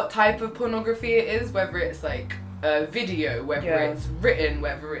 regardless of what type of pornography it is, whether it's like a video, whether it's written,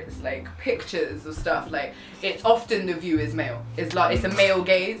 whether it's like pictures or stuff, like, it's often the view is male. It's like, it's a male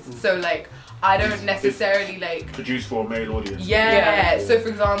gaze. So like, I don't necessarily like Produced for a male audience. Yeah. So for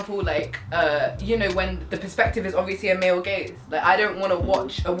example, like you know, when the perspective is obviously a male gaze, like I don't want to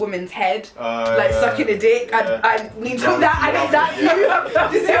watch a woman's head like sucking a dick. I need that. I need that view.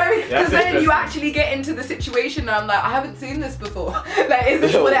 Do you see what I mean? Because then you actually get into the situation and I'm like, I haven't seen this before. Like, is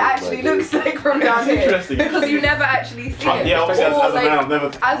this what it actually looks like from down here? Interesting. Because you never actually see it. Yeah, obviously, Or, as a man, I've never.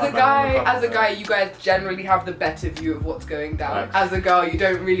 as a guy, you guys generally have the better view of what's going down. Right. As a girl, you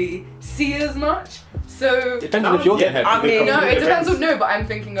don't really see as much. So Depends on if you're getting head. I mean, no, it depends on but I'm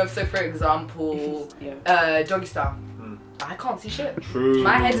thinking of, so for example, doggy style. I can't see shit. True.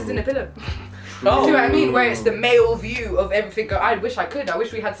 My head is in a pillow. Oh. You see what I mean? Where it's the male view of everything. I wish I could. I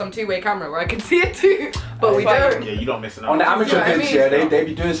wish we had some two-way camera where I could see it too, but we don't. Yeah, you don't missing out. On the amateur what I vids, mean? they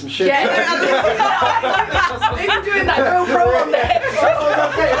be doing some shit. Yeah, they be doing that GoPro on the head.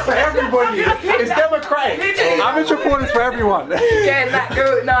 It's for everybody. It's democratic. Amateur porn is for everyone. Getting that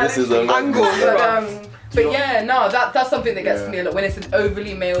go. No, This is a angle. But yeah, no, that's something that gets to me a lot when it's an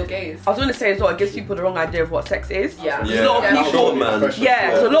overly male gaze. I was gonna say as well, it gives people the wrong idea of what sex is. Yeah. There's a lot of people. Sure, man.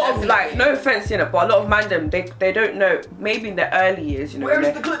 Yeah, there's a lot of like, no offense, you know, but a lot of mandem, they don't know. Maybe in their early years, you know. Where's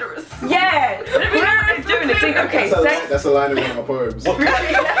they're- the clitoris? Yeah, they don't really know what they're doing. They think, okay, sex. That's a line in one of my poems.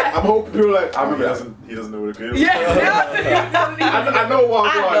 I'm hoping people are like, I remember he doesn't know what it is. Yeah. I know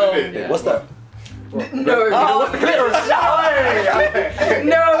what I'm know. doing. Yeah. What's that? No. What's the clitoris?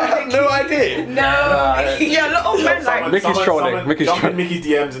 No. No idea. No. Yeah, a lot of men like. Mickey's trolling. Mickey's Jump in trolling. Mickey's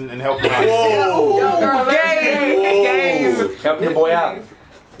DMs and help me out. Whoa. Game. Help your boy out.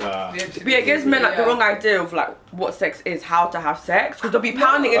 But yeah, it gives men like the wrong idea of like what sex is, how to have sex, because they'll be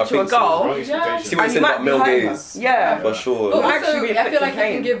pounding I into a think so. girl. Wrong See expectation. what And you you said about might be male hiding gaze. Yeah. For sure. But Actually, also, be I feel like it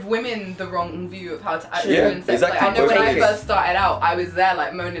pain. can give women the wrong view of how to actually Yeah, ruin sex. exactly. Like, I know when I Both first started out, I was there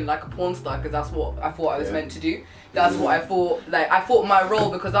like moaning like a porn star because that's what I thought I was meant to do. That's what I thought. Like, I thought my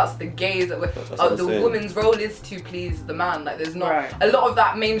role, because that's the gaze that what I'm the saying. woman's role is to please the man. Like, there's not Right. a lot of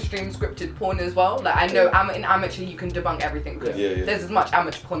that mainstream scripted porn as well. Like, I know in amateur you can debunk everything because Yeah. there's as much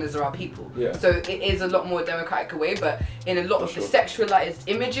amateur porn as there are people. Yeah. So it is a lot more democratic way, but in a lot of the sexualized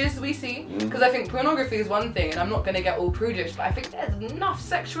images we see, because I think pornography is one thing, and I'm not gonna get all prudish, but I think there's enough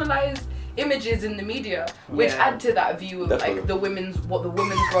sexualized images in the media which add to that view of Definitely. like what the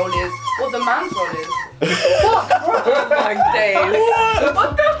woman's role is, what the man's role is. Oh my days.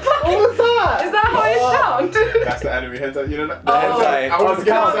 What the fuck? What was that? Is that how it sounds? That's the anime hentai. You know that? Oh. hentai. I want to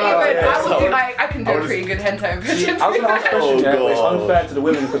get I can do a pretty good hentai impression. I was gonna ask a question, Oh, but it's God. unfair to the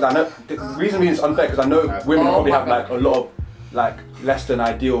women because I know the reason being it's unfair because I know women Oh probably my have God. like a lot of like less than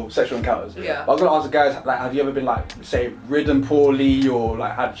ideal sexual encounters. Yeah. But I was gonna ask the guys like, have you ever been like say ridden poorly or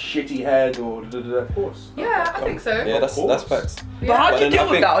like had shitty head or da, da, da? Of course. Yeah, I think so. Yeah, that's facts. But how do you then I deal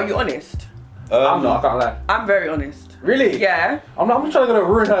with think- that? Are you honest? I'm not. I can't lie. I'm very honest. Really? Yeah. I'm not trying to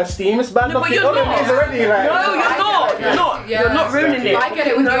ruin her esteem. It's bad No, enough. but you're Other not. things already like. No, you're not. You're not. Yeah. You're not ruining it. I get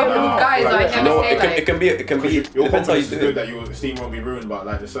it with No. guys. I You never No, say it like. can be. Your Depends how you confidence is do good it. that your esteem won't be ruined, but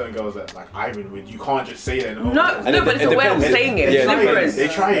like there's certain girls that like I've been with, you can't just say that in the moment. No, And no, it- but it's it a way of depends. saying it. Yeah, It's it different. They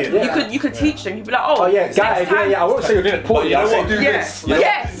try it. Yeah. You could teach them. You'd be like, oh, Oh yeah, next guy. time- Yeah. I won't say you're doing it poorly. But you know I'll say what? do Yeah. this. You know-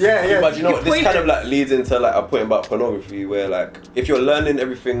 Yes. Yeah. But you know You what? This point kind it. of like leads into like a point about pornography, where like if you're learning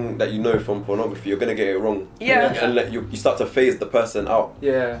everything that you know from pornography, you're gonna get it wrong. Yeah. And like, you start to phase the person out.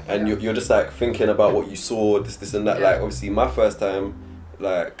 Yeah. And you're just like thinking about what you saw, this and that. Yeah. Like obviously my first time,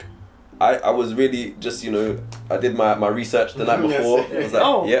 like I was really just, you know, I did my research the night Yes. before. I was like,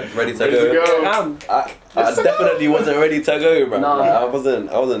 Oh. yeah, ready to Ready to go. go. I definitely wasn't ready to go, bro. No. Like, I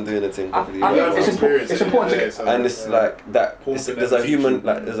wasn't doing anything properly. I like, think it's important. It's important to get. and it's like that. There's a human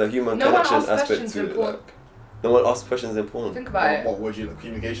No one connection asks aspect questions to in it. porn. Like, no one asks questions in porn. Think about it. What would you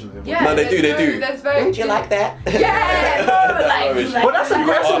communication? Yeah. No, they do, there's they do. There's very. Would you like that? Yeah. No, Rubbish. like. But that's an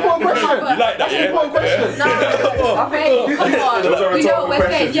important question. You like that, That's an yeah? important question. No, okay, come on. Those are We know what we're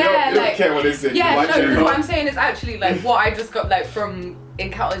saying. questions. You Yeah, don't like. care what they say. Yeah, You like no, it or because not. what I'm saying is actually like what I just got like from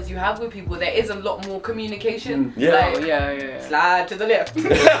encounters you have with people. There is a lot more communication. Yeah. Like, Oh, yeah. slide to the left.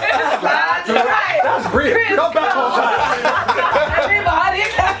 Slide to the right. That's brilliant. Go back on time. Everybody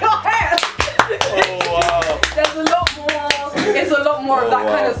clap your hands. Oh wow. There's a lot more. It's a lot more more of that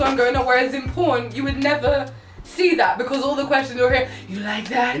kind wow. of song going on. Whereas in porn, you would never see that because all the questions are here. You like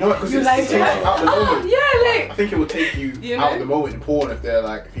that? You know what? Because you it like takes you that? out the moment. Yeah, I like. think it will take you, You out know? of the moment in porn if they're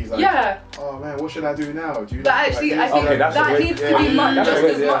like, if he's like, Yeah. oh man, what should I do now? Do you But like actually, this? I think Okay, that's a that great- needs to yeah, be yeah, that's just a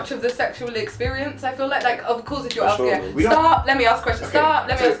great- as yeah. much of the sexual experience. I feel like of course, if you're For asking, sure. We don't- stop, let me ask a question. Okay, Stop,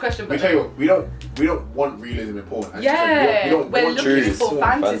 let me so ask a question. We But tell you what, we don't want realism in porn. As you said. yeah, we don't we're want looking truth. for It's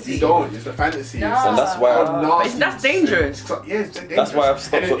fantasy. You don't. It's the fantasy. No. It's And that's why nasty. But that's dangerous. Yeah, it's dangerous. That's why I've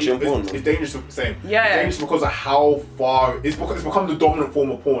stopped And watching it's, porn. It's dangerous. Same. Yeah. It's dangerous because of how far it's become the dominant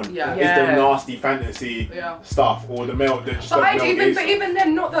form of porn. Yeah. It's Yeah. the nasty fantasy Yeah. stuff or the male. The just But the I'd male even, gaze but stuff. even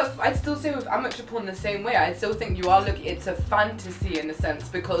then, not that. I'd still say with amateur porn the same way. I'd still think you are looking. It's a fantasy in a sense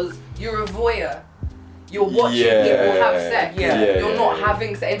because you're a voyeur. You're watching people have sex. You're not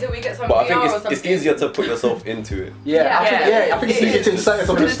having sex until we get some But I VR think or it's something. easier to put yourself into it. Yeah, I Yeah. think it's easier to insert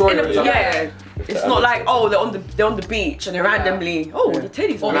yourself in the story. or something. Yeah, it's not like they're on the beach and they randomly your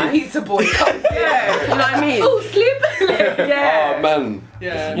titties Or are the nice. pizza boy comes. Yeah, you know what I mean? Oh, sleep. Yeah. Oh man.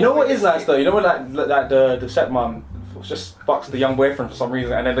 Yeah. You know what is nice though? You know when like the stepmom just fucks the young boyfriend for some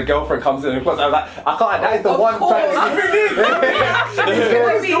reason, and then the girlfriend comes in and puts. I was like, I can't. That is the Of one course. fantasy.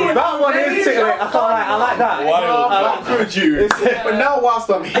 That one is sick. I can't lie. I like that. Wow. How could you? But now whilst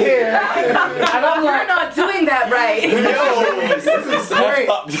I'm here, And I'm You're like, not doing that right. this is great.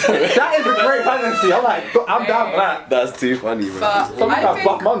 That is a great fantasy. I'm like, I'm down for that. That's too funny, man. But Some I have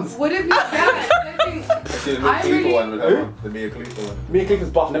buff think mums. would it be I think see the I Khalifa really- one with that one, the Mia Khalifa one. Mia Khalifa's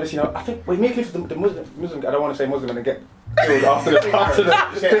buff. Never seen her. I think Mia Khalifa's the Muslim. I don't want to say Muslim and then get killed after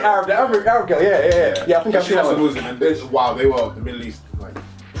the Arab girl. Yeah. I think I've She seen that was a one. Muslim, and wow, they were the Middle East, like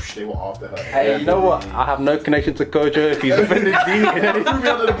they were after her. Hey, you know what? I have no connection to Kojo if he's offended me. Threw me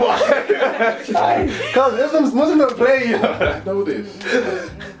under the bus. Because Muslims don't play, you know. I know this.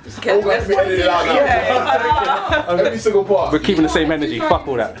 Okay, All got to be edited out now. Every single part. We're keeping the same I do energy. find- Fuck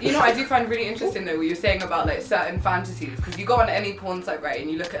all that. You know, I do find really interesting though what you're saying about like certain fantasies because you go on any porn site, right,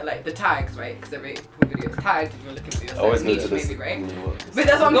 and you look at like the tags, right, because every porn video is tagged and you're looking for your Always certain go to niche, this. maybe, right? you know what? But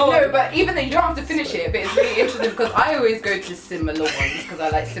that's what I'm Go on. no, but even though you don't have to finish it, but it's really interesting because I always go to similar ones because I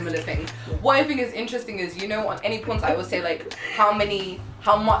like similar things. What I think is interesting is, you know, on any porn site I will say like how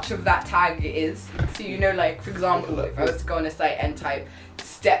much of that tag it is. So you know, like for example, if I was to go on a site and type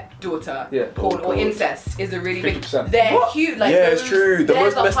stepdaughter porn or incest is a really big 50%. they're huge like Yeah, those, it's true. The they're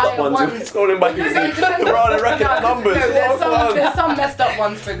most messed up higher ones. You're scrolling by No, using no, it depends the on- round racket no, numbers. no, What there's one? some messed up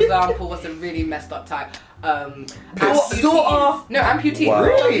ones. For example, what's a really messed up tag? Amputees. Daughter. No, amputees. Wow. Some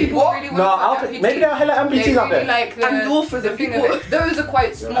Really? people What? really No, want I'll amputees. maybe there are hella amputees They out there. really like the, And dwarfers the and thing of people. it. Those are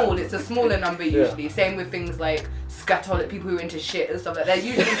quite small. It's a smaller number usually. Same with things like scatolic people who are into shit and stuff like that. They're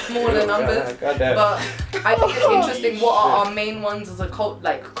usually smaller numbers. Goddamn. But I think it's interesting what are our main ones as a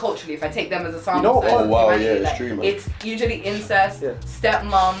culturally. If I take them as a sample You know what? size of Oh, wow, humanity, yeah, it's like, true, man. it's usually incest, Yeah.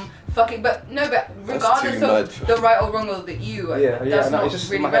 stepmom, fucking. But regardless too of mad. the right or wrong of the EU, that's no, not it's just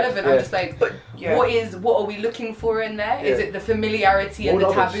really in my head, relevant. yeah. I'm just like, what are we looking for in there? Is Yeah. it the familiarity and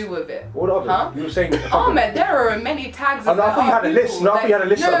What the others? taboo of it? What of it? Huh? You were saying. Oh man, there are many tags. Oh, no, I thought you had a list. people. No, I thought you had a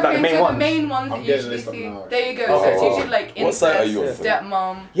list no, of, like, the okay, main so ones. the main ones I'm that you getting a usually list up see. now. There you go. Okay, So it's wow. usually like What site are incest, you on for?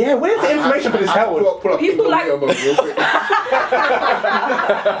 stepmom. Yeah, where's the information for this held? Pull up People like- real quick.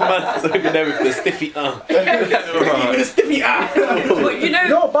 Man, so you're there with the stiffy The stiffy eye. But you You know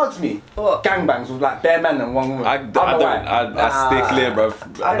know, what bugs me? What? Gangbangs with like bare men and one woman. I don't know why. stay clear, bro.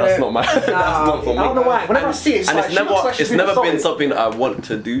 That's not my. That's not for I me. don't know why. Whenever I see it, it's And like, it's she looks never, like she's it's never been assaulted. something that I want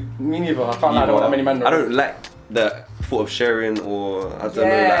to do. Me neither. I can't lie. I don't want that many men. I don't like the thought of sharing, or I don't know.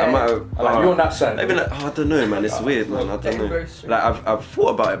 Like, Yeah. I might have. Like, you're on that side. Even like, oh, I don't know, man. It's weird, man. I don't know. very strange. Like I've thought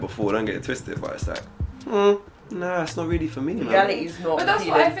about it before. Don't get it twisted, but it's like, nah, it's not really for me, man. reality is not. But that's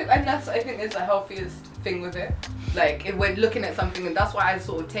what I appealing. think, and that's I think is the healthiest thing with it. Like if we're looking at something, and that's why I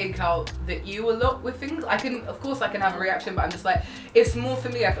sort of take out the you a lot with things. I can, of course, I can have a reaction, but I'm just like, it's more for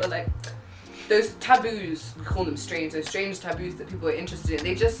me. I feel like those taboos, we call them strange, those strange taboos that people are interested in.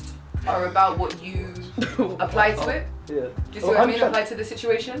 They just are about what you apply to it. Yeah. Do you see what I mean? 100%. Apply to the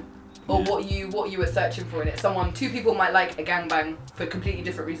situation. Or what you were searching for in it. Two people might like a gangbang for completely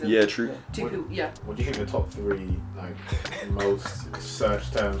different reasons. Yeah, true. Two people, yeah. What do you think the top 3 like most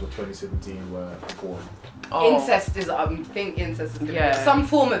search terms of 2017 were for porn? Oh. Incest is, I think incest is gonna be Yeah. some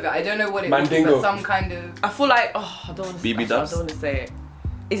form of it. I don't know what it would be, Mandingo. but some kind of. I feel like I don't want to. BB I dubs? don't want to say it.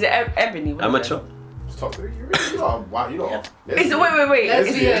 Is it Ebony? What is Amateur. it? It's top 3. You really are. Wow, you lot. Is it? Wait.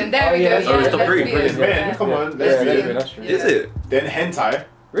 Lesbian. There we go. yeah, oh, it's top 3. Men, come on, Yeah, lesbian. that's true. Is it? Then hentai.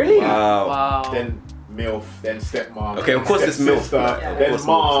 Really? Wow. Wow. Then MILF, then stepmom. Okay, of course it's MILF. sister, Yeah. then Of course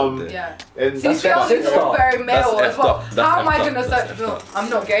mom. MILF, Yeah. Then See, film is all very male That's as well. effed up. That's How am I effed gonna up. search That's film? effed up. I'm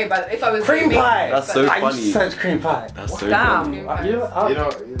not gay, but if I was Cream gay, pie. That's so I used funny. to search cream pie. That's so Damn. funny. Cream You pies. know, You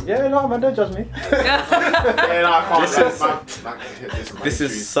know, yeah, no, man, don't judge me. yeah, no, I can't. This This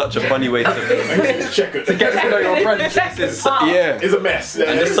is such a funny way to. check it. Get to know your friends. This is yeah. It's a mess.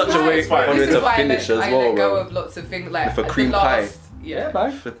 And it's such a way This is for why it to I finish as I well, let go bro. of lots of things like With a the cream last- pie. Yeah,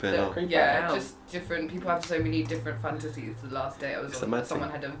 man. Flipping The- hell. yeah, Wow. just different. People have so many different fantasies. The last day I was It's a on, mad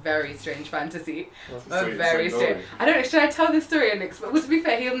someone thing. had a very strange fantasy. So- A very so strange. I don't know. Should I tell this story and explain? Well, to be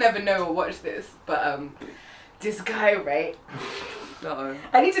fair, he'll never know or watch this. But this guy, right? Uh-oh.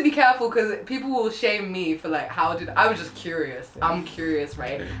 I need to be careful because people will shame me for like I was just curious. I'm curious,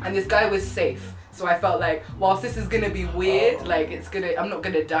 right? And this guy was safe. So I felt like, whilst this is gonna be weird, like I'm not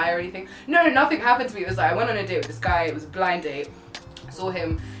gonna die or anything. No, nothing happened to me. It was like I went on a date with this guy. It was a blind date. Saw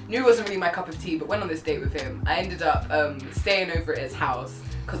him. Knew it wasn't really my cup of tea, but went on this date with him. I ended up staying over at his house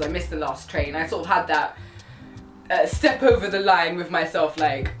because I missed the last train. I sort of had that step over the line with myself.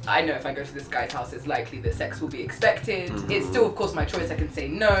 Like I know if I go to this guy's house, it's likely that sex will be expected. It's still, of course, my choice. I can say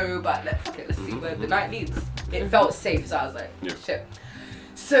no, but let's see where the night leads. It felt safe, so I was like, shit.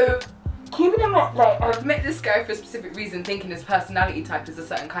 So. Keeping in mind, like, I've met this guy for a specific reason, thinking his personality type is a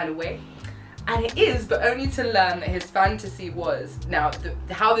certain kind of way. And it is, but only to learn that his fantasy was, now,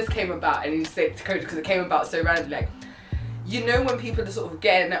 how this came about, and you say it to coach because it came about so randomly, like, you know when people are sort of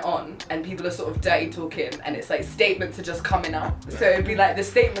getting it on, and people are sort of dirty talking, and it's like statements are just coming out. So it'd be like the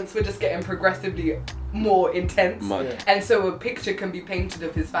statements were just getting progressively more intense. Mad. And so a picture can be painted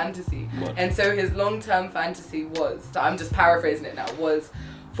of his fantasy. Mad. And so his long-term fantasy was, so I'm just paraphrasing it now, was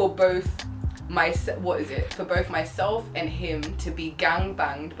for both myself and him to be gang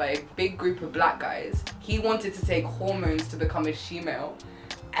banged by a big group of black guys. He wanted to take hormones to become a she-male,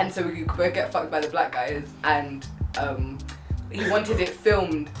 and so we could both get fucked by the black guys, and he wanted it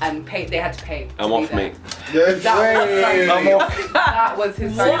filmed and paid. They had to pay. I'm off, mate. I'm off. That was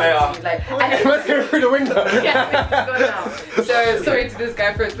his fantasy. Like, and Let's go through the window. yeah, go now. So sorry to this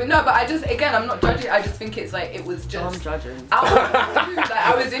guy first, but no, but I just, again, I'm not judging. I just think it's like it was just. I'm judging.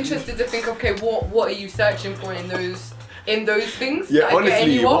 I was interested to think, okay, what are you searching for in those things? Yeah, that are honestly,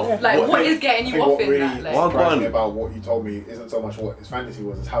 getting you off? Like, what is getting you off what in really that? Like, One. surprised me about what you told me isn't so much what his fantasy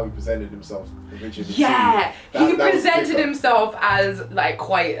was, it's how he presented himself originally. yeah, That he was the presented kicker. himself as like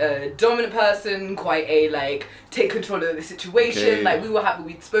quite a dominant person, quite a like take control of the situation. Okay. Like we were happy,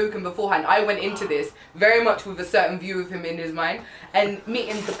 we'd spoken beforehand. I went into this very much with a certain view of him in his mind, and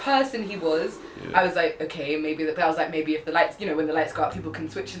meeting the person he was, I was like, okay, maybe that. I was like, maybe if the lights, when the lights go up, people can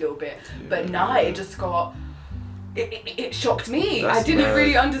switch a little bit. But nah, it just got. It shocked me. That's I didn't mad.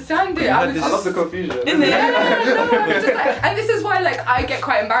 really understand it. You I had was this- I love just, the confusion. just like, and this is why like I get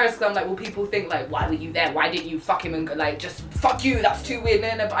quite embarrassed because I'm like, well, people think like, why were you there? Why didn't you fuck him and go, like just fuck you? That's too weird.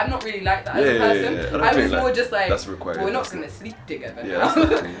 No, but I'm not really like that as a person. I don't I was think more just like, that's required. well, we're not That's gonna sleep together. Yeah, now. that's not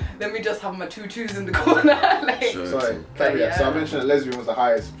cool. Let me just have my tutus in the corner. Like, Sure. Sorry, But caveat. So I yeah. mentioned that lesbian was the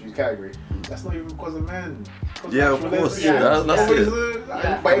highest viewed category. That's not even because of men. Because Yeah, of actual course. lesbians. Yeah. That's Always, it.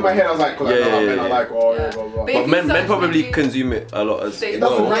 Yeah. But in my head, I was like, because I know how men are like, oh, Yeah. blah, blah, blah. But But if men you search probably maybe- consume it a lot as They It don't.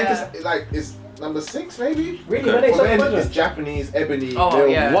 doesn't well. rank Yeah. as, like, it's number 6 maybe? Really? Okay. When they For search men, pleasure? it's Japanese, ebony, Oh, male,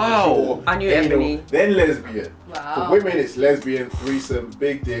 yeah. Wow. I knew then ebony. Then lesbian. Wow. For women, it's lesbian, threesome,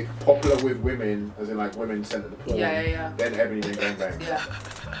 big dick, popular with women, as in like women sent to the porn. Yeah. Then ebony, then gangbang. Yeah.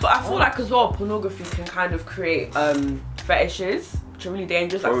 But I feel like as well, pornography can kind of create fetishes, which are really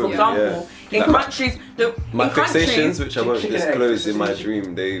dangerous. Like for Probably, example, in Like my- countries, My in countries, fixations, which I won't Chicken disclose in my eggs.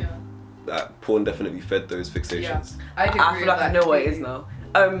 dream, porn definitely fed those fixations. Yeah. I did I feel like I know what it is now.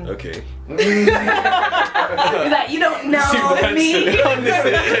 Okay. Like you don't know Super me. You don't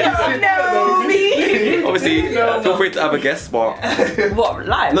know me. Obviously, feel free to have a guest spot. What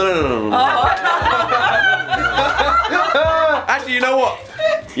live? No. Oh, Actually, you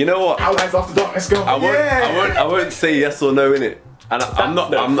know what? Outlines after dark, let's go. I won't say yes or no in it. And I'm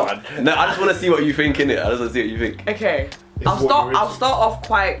not. No, I just want to see what you think in it. I just want to see what you think. okay. This I'll is what start. you're I'll into. start off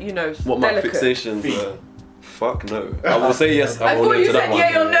quite, What my delicate. fixations Feet. are. Fuck no. I will say yes. I I will thought no you to that said one.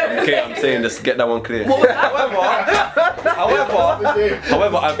 yay or no. Okay, I'm saying just get that one clear. What was that?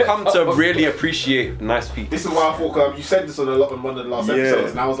 However, I've come to really appreciate nice feet. This is why I thought you said this on one of the last Yeah.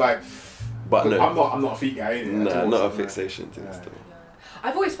 episodes, and I was like, But no, I'm not a feet guy, innit? nah, At all, not a so, fixation to this Yeah. though.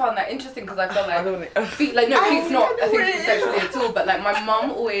 I've always found that interesting because I felt I don't like know. feet, like no, feet's not a thing sexually at all. But like my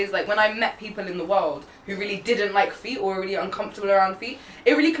mum always, like when I met people in the world who really didn't like feet or were really uncomfortable around feet,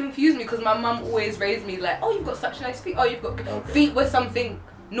 it really confused me because my mum always raised me like, oh, you've got such nice feet. Oh, you've got feet were something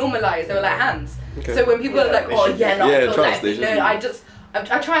normalized. They were like hands. Okay. So when people are like, oh yeah, no, Yeah, I feel trust, like they feet, should no, be.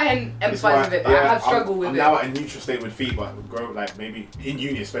 I try and It's empathize with it, but I have struggled with I'm it. now at a neutral state with feet, but grow like maybe in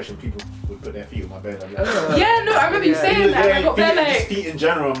uni especially, people would put their feet on my bed. I'm like, Yeah, no, I remember you saying that. I got feet, bare just feet in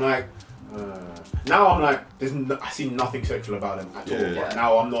general. I'm like, now I'm like, I see nothing sexual about them at all. But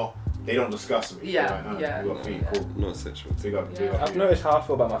now I'm not. They don't discuss me. Yeah, Like, yeah. You got feet, cool. Not sexual. Big up, big Yeah. up. I've noticed how I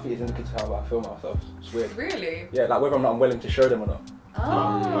feel about my feet is indicative of how I feel about myself. It's weird. Really? Yeah, like whether or not I'm willing to show them or not.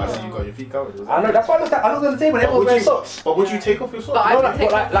 I see Oh. you got your feet covered. I know, that's why I looked at the other day when everyone wears socks. But would you take off your socks? But I No, would like,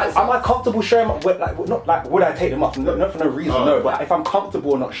 take off my am I socks. comfortable showing my, not like would I take them off? Not for no reason, Oh. no. But if I'm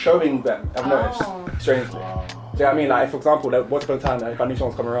comfortable not showing them, I've noticed strangely. Do you know what I mean? Like, for example, there was a time that if I knew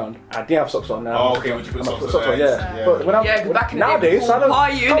someone's coming around, I didn't have socks on now. Oh, okay, would you put I'm socks gonna on? yeah. But when I'm Yeah, 'cause back in the day, nowadays, people I don't. buy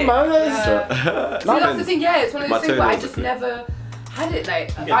you, Come innit? on, Yeah. See, that's the thing, yeah, it's one of My those things where I toenails just look never had it.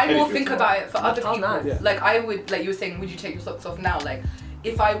 Like, Yeah, I will pedicures think as about well. it for other Oh, people. nice. Yeah. Like, I would, like you were saying, would you take your socks off now? Like,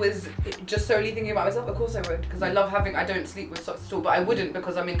 if I was just solely thinking about myself, of course I would, because I love having. I don't sleep with socks at all, but I wouldn't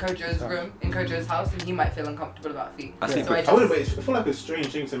because I'm in Kojo's room, in Kojo's house, and he might feel uncomfortable about feet. I sleep So with- I wouldn't, but I feel like it's a strange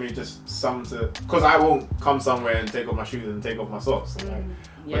thing to me, just because I won't come somewhere and take off my shoes and take off my socks. And like,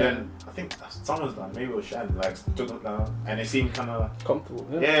 Yeah. But then I think someone's done, maybe it was Shannon, like took it down, and it seemed kind of comfortable.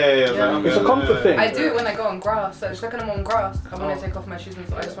 yeah. Yeah. It's a comfort thing. I do it when I go on grass. So the second I'm on grass, I want to take off my shoes and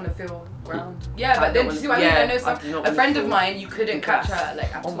so I just want to feel ground. Yeah, but then do you see what I mean? I know a friend of mine, you couldn't catch her like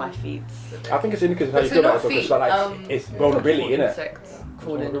at on all. my feet. I think it's indicative of how you So feel about not yourself. It's like it's vulnerability, innit? Insects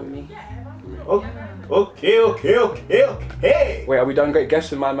crawling on me. Okay. Wait, are we done great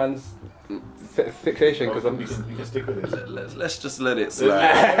guessing my man's fixation? Because I'm. we can stick with this. Let's just let it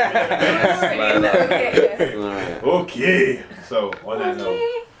slide. Alright. Okay. So on that note,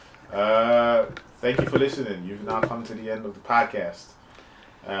 thank you for listening. You've now come to the end of the podcast.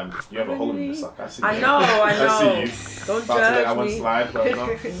 You have a hole in the sock. I see. I know. I see you. Don't About to let that judge one me. slide, but no.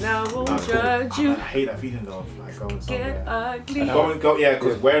 Now I won't Nah, it's cool. judge you. I hate that feeling though. Like going Get somewhere. ugly. Go, yeah,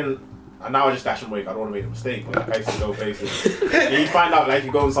 because when and now I just dash and wake. I don't want to make a mistake, but like I used to go places. And you find out like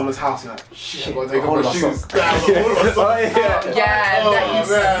you go in someone's house and like shit, I gotta take off my shoes. That Yeah, that used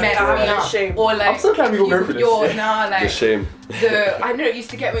to mess me up. Shame. Or like I'm so glad we got going for this. your The like shame. I know it used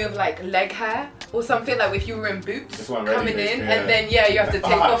to get me with like leg hair or something, like if you were in boots This one coming ready, in yeah. and then you have to take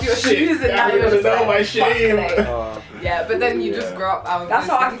Ah, off your shit. shoes and Yeah, now I you're just know like, my fuck, shame. like, yeah, but then you just Yeah. grow up out of That's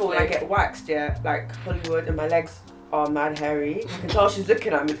those how I things, feel when I like- get waxed, yeah. Like Hollywood and my legs are mad hairy. I can tell she's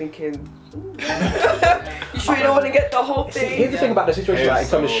looking at me thinking, you sure you don't want to get the whole Here's thing? the thing about the situation, like in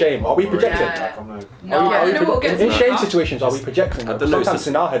terms of shame. Are we projecting? Yeah. I'm like, No, Are we you know what in gets me? shame situations, are we projecting? I don't know, Sometimes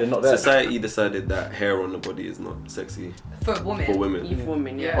in our head and not there. Society decided that hair on the body is not sexy For women. for women. You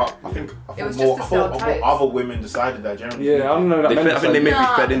women, yeah. but I think It was more, just to sell tights. other women decided that generally. Yeah, I don't know. I think they may be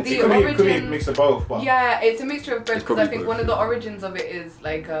Nah, fed the into Could be a origin- mix of both, but Yeah, it's a mixture of both It's because I probably think both, one of the yeah. origins of it is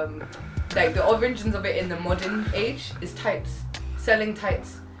like the origins of it in the modern age is tights, selling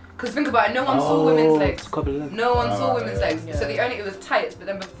tights. Because think about it, no one saw women's legs. No one saw women's yeah. legs. So it was tights, but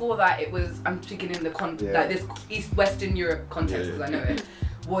then before that it was, I'm speaking in the like this East Western Europe context because I know it,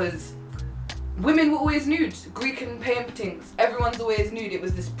 was women were always nude. Greek and paintings, everyone's always nude. It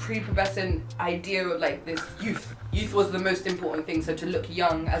was this prepubescent idea of like this youth. Youth was the most important thing, so to look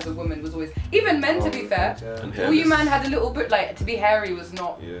young as a woman was always, even men to be fair. and All you hairless. man had a little bit, like to be hairy was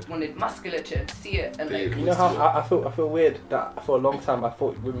not Yeah. wanted musculature to see it and like. You know how I feel weird that for a long time I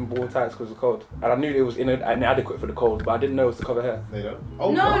thought women wore tights because of the cold, and I knew it was inadequate for the cold, but I didn't know it was to cover hair. they don't.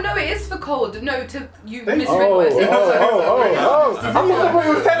 No, it is for cold. No, to you Thank you. misread what I said. I thought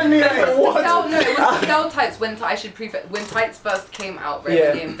you were telling me like No, what? it was the cell tights when when tights first came out, right? Yeah.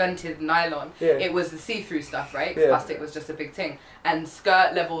 When they invented nylon, Yeah. it was the see-through stuff, right? 'Cause Yeah. plastic was just a big thing, and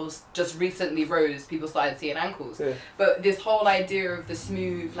skirt levels just recently rose. People started seeing ankles, Yeah. but this whole idea of the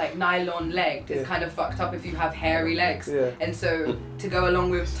smooth, like nylon leg is Yeah. kind of fucked up if you have hairy legs. Yeah. And so to go along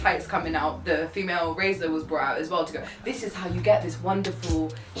with tights coming out, the female razor was brought out as well to go. This is how you get this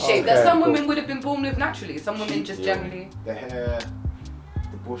wonderful shape that Okay, some cool. women would have been born with naturally. Some women just Yeah. generally. The hair,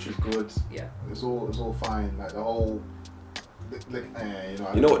 the bush is good. Yeah. It's all fine. Like the whole.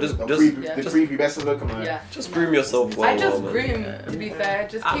 You know what, just- the creepy best of look. I'm like, Yeah. Just groom yourself well. I just man. groom, to be fair.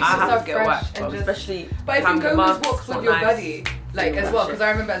 Just I keep have yourself to get fresh waxed, and but just. especially. But I think go with walks with your buddy, like Yeah. as well. Because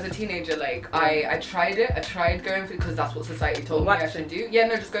I remember as a teenager, like I tried it. I tried going for because that's what society told me I should do. Yeah,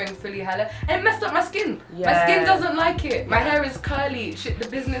 no, just going fully hairless, and it messed up my skin. My Yeah. skin doesn't like it. My hair is curly. Shit, the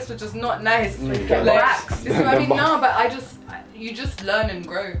business was just not nice. Get Wax. You know what I mean? The No, but you just learn and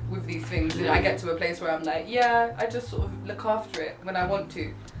grow with these things. And I get to a place where I'm like, yeah, I just sort of look after it when I want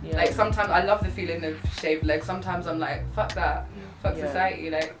to. Yeah. Like sometimes I love the feeling of shaved legs. Sometimes I'm like, fuck that, fuck Yeah. society.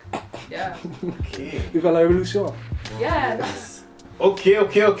 Like, yeah, okay. Viva la revolution. yeah. That's,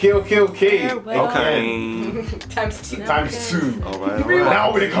 Okay. Farewell. Okay. Times 2. Times 2. Alright.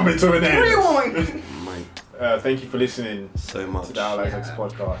 Now we're coming to an end. Rewind. Thank you for listening So much. to the Alex X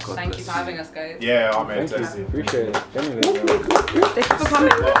podcast. God Thank you bless for having us, guys. Yeah, Ahmed, Thank you. Zesty. Appreciate it. Genuinely. Thank you for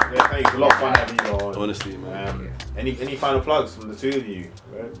coming. Yeah, thanks. A lot of fun having you on. Honestly, man. Any final plugs from the two of you?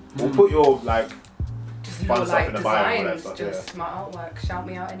 Right? We'll put your Just fun your stuff like in the bio and all that designs, stuff. just my artwork. Shout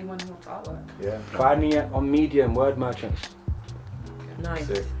me out, anyone who wants artwork. Yeah. Find me on Medium, Word Merchants. Nice.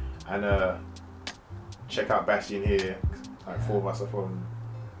 Sick. And check out Bastion here. Like 4 of us are from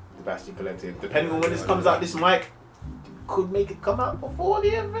the Bastion Collective. Depending on when this comes out, this mic could make it come out before the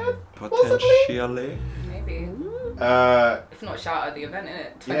event. Potentially. Maybe. Uh, If not, shout out the event,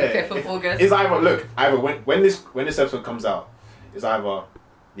 innit? Yeah, 25th of August. It's either when this episode comes out, it's either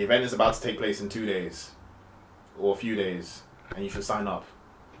the event is about to take place in 2 days or a few days, and you should sign up,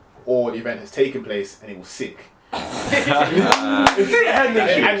 or the event has taken place and it was sick. And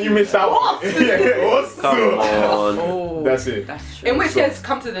you missed out. What's Come on. Oh, That's it. That's true. In which case,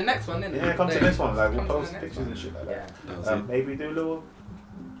 come to the next one, innit? Yeah, come to the next one. Like we'll Come to the post next pictures one. and shit like that. Yeah. That was it.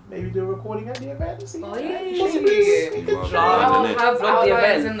 Maybe do a recording at the event. See Oh, what yeah. possibly we could Well, try. I'll innit? have Vlog the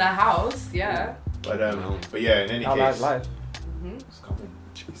outlines event. in the house, yeah. But yeah, in any Outlines case, live. it's coming.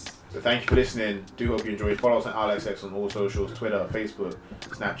 So thank you for listening. Do hope you enjoyed. Follow us on Alex X on all socials: Twitter, Facebook,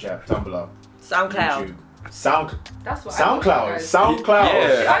 Snapchat, Tumblr, SoundCloud. YouTube, That's what SoundCloud. I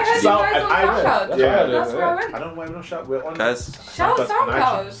Yeah. I heard you guys on SoundCloud. Yeah. That's where I went. I don't know why we don't shout. We're on. Guys, Shout out SoundCloud and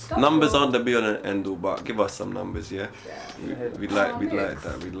SoundCloud. iTunes. That's numbers cool. aren't the be on and end all, but give us some numbers, yeah? We'd like that. We'd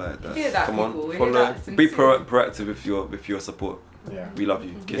like that. Hear that, Come people. on, Hear follow. that, Be sincere. proactive with your support. Yeah. We love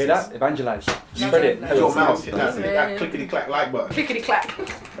you. You Kisses. hear that? Evangelize. Spread it. Hit your mouse. Hit that Yeah. clickety clack like button. Clickety clack.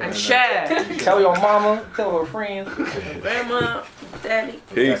 And share. Tell your mama, tell her friends. Grandma, daddy.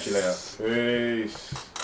 Catch you later. Peace.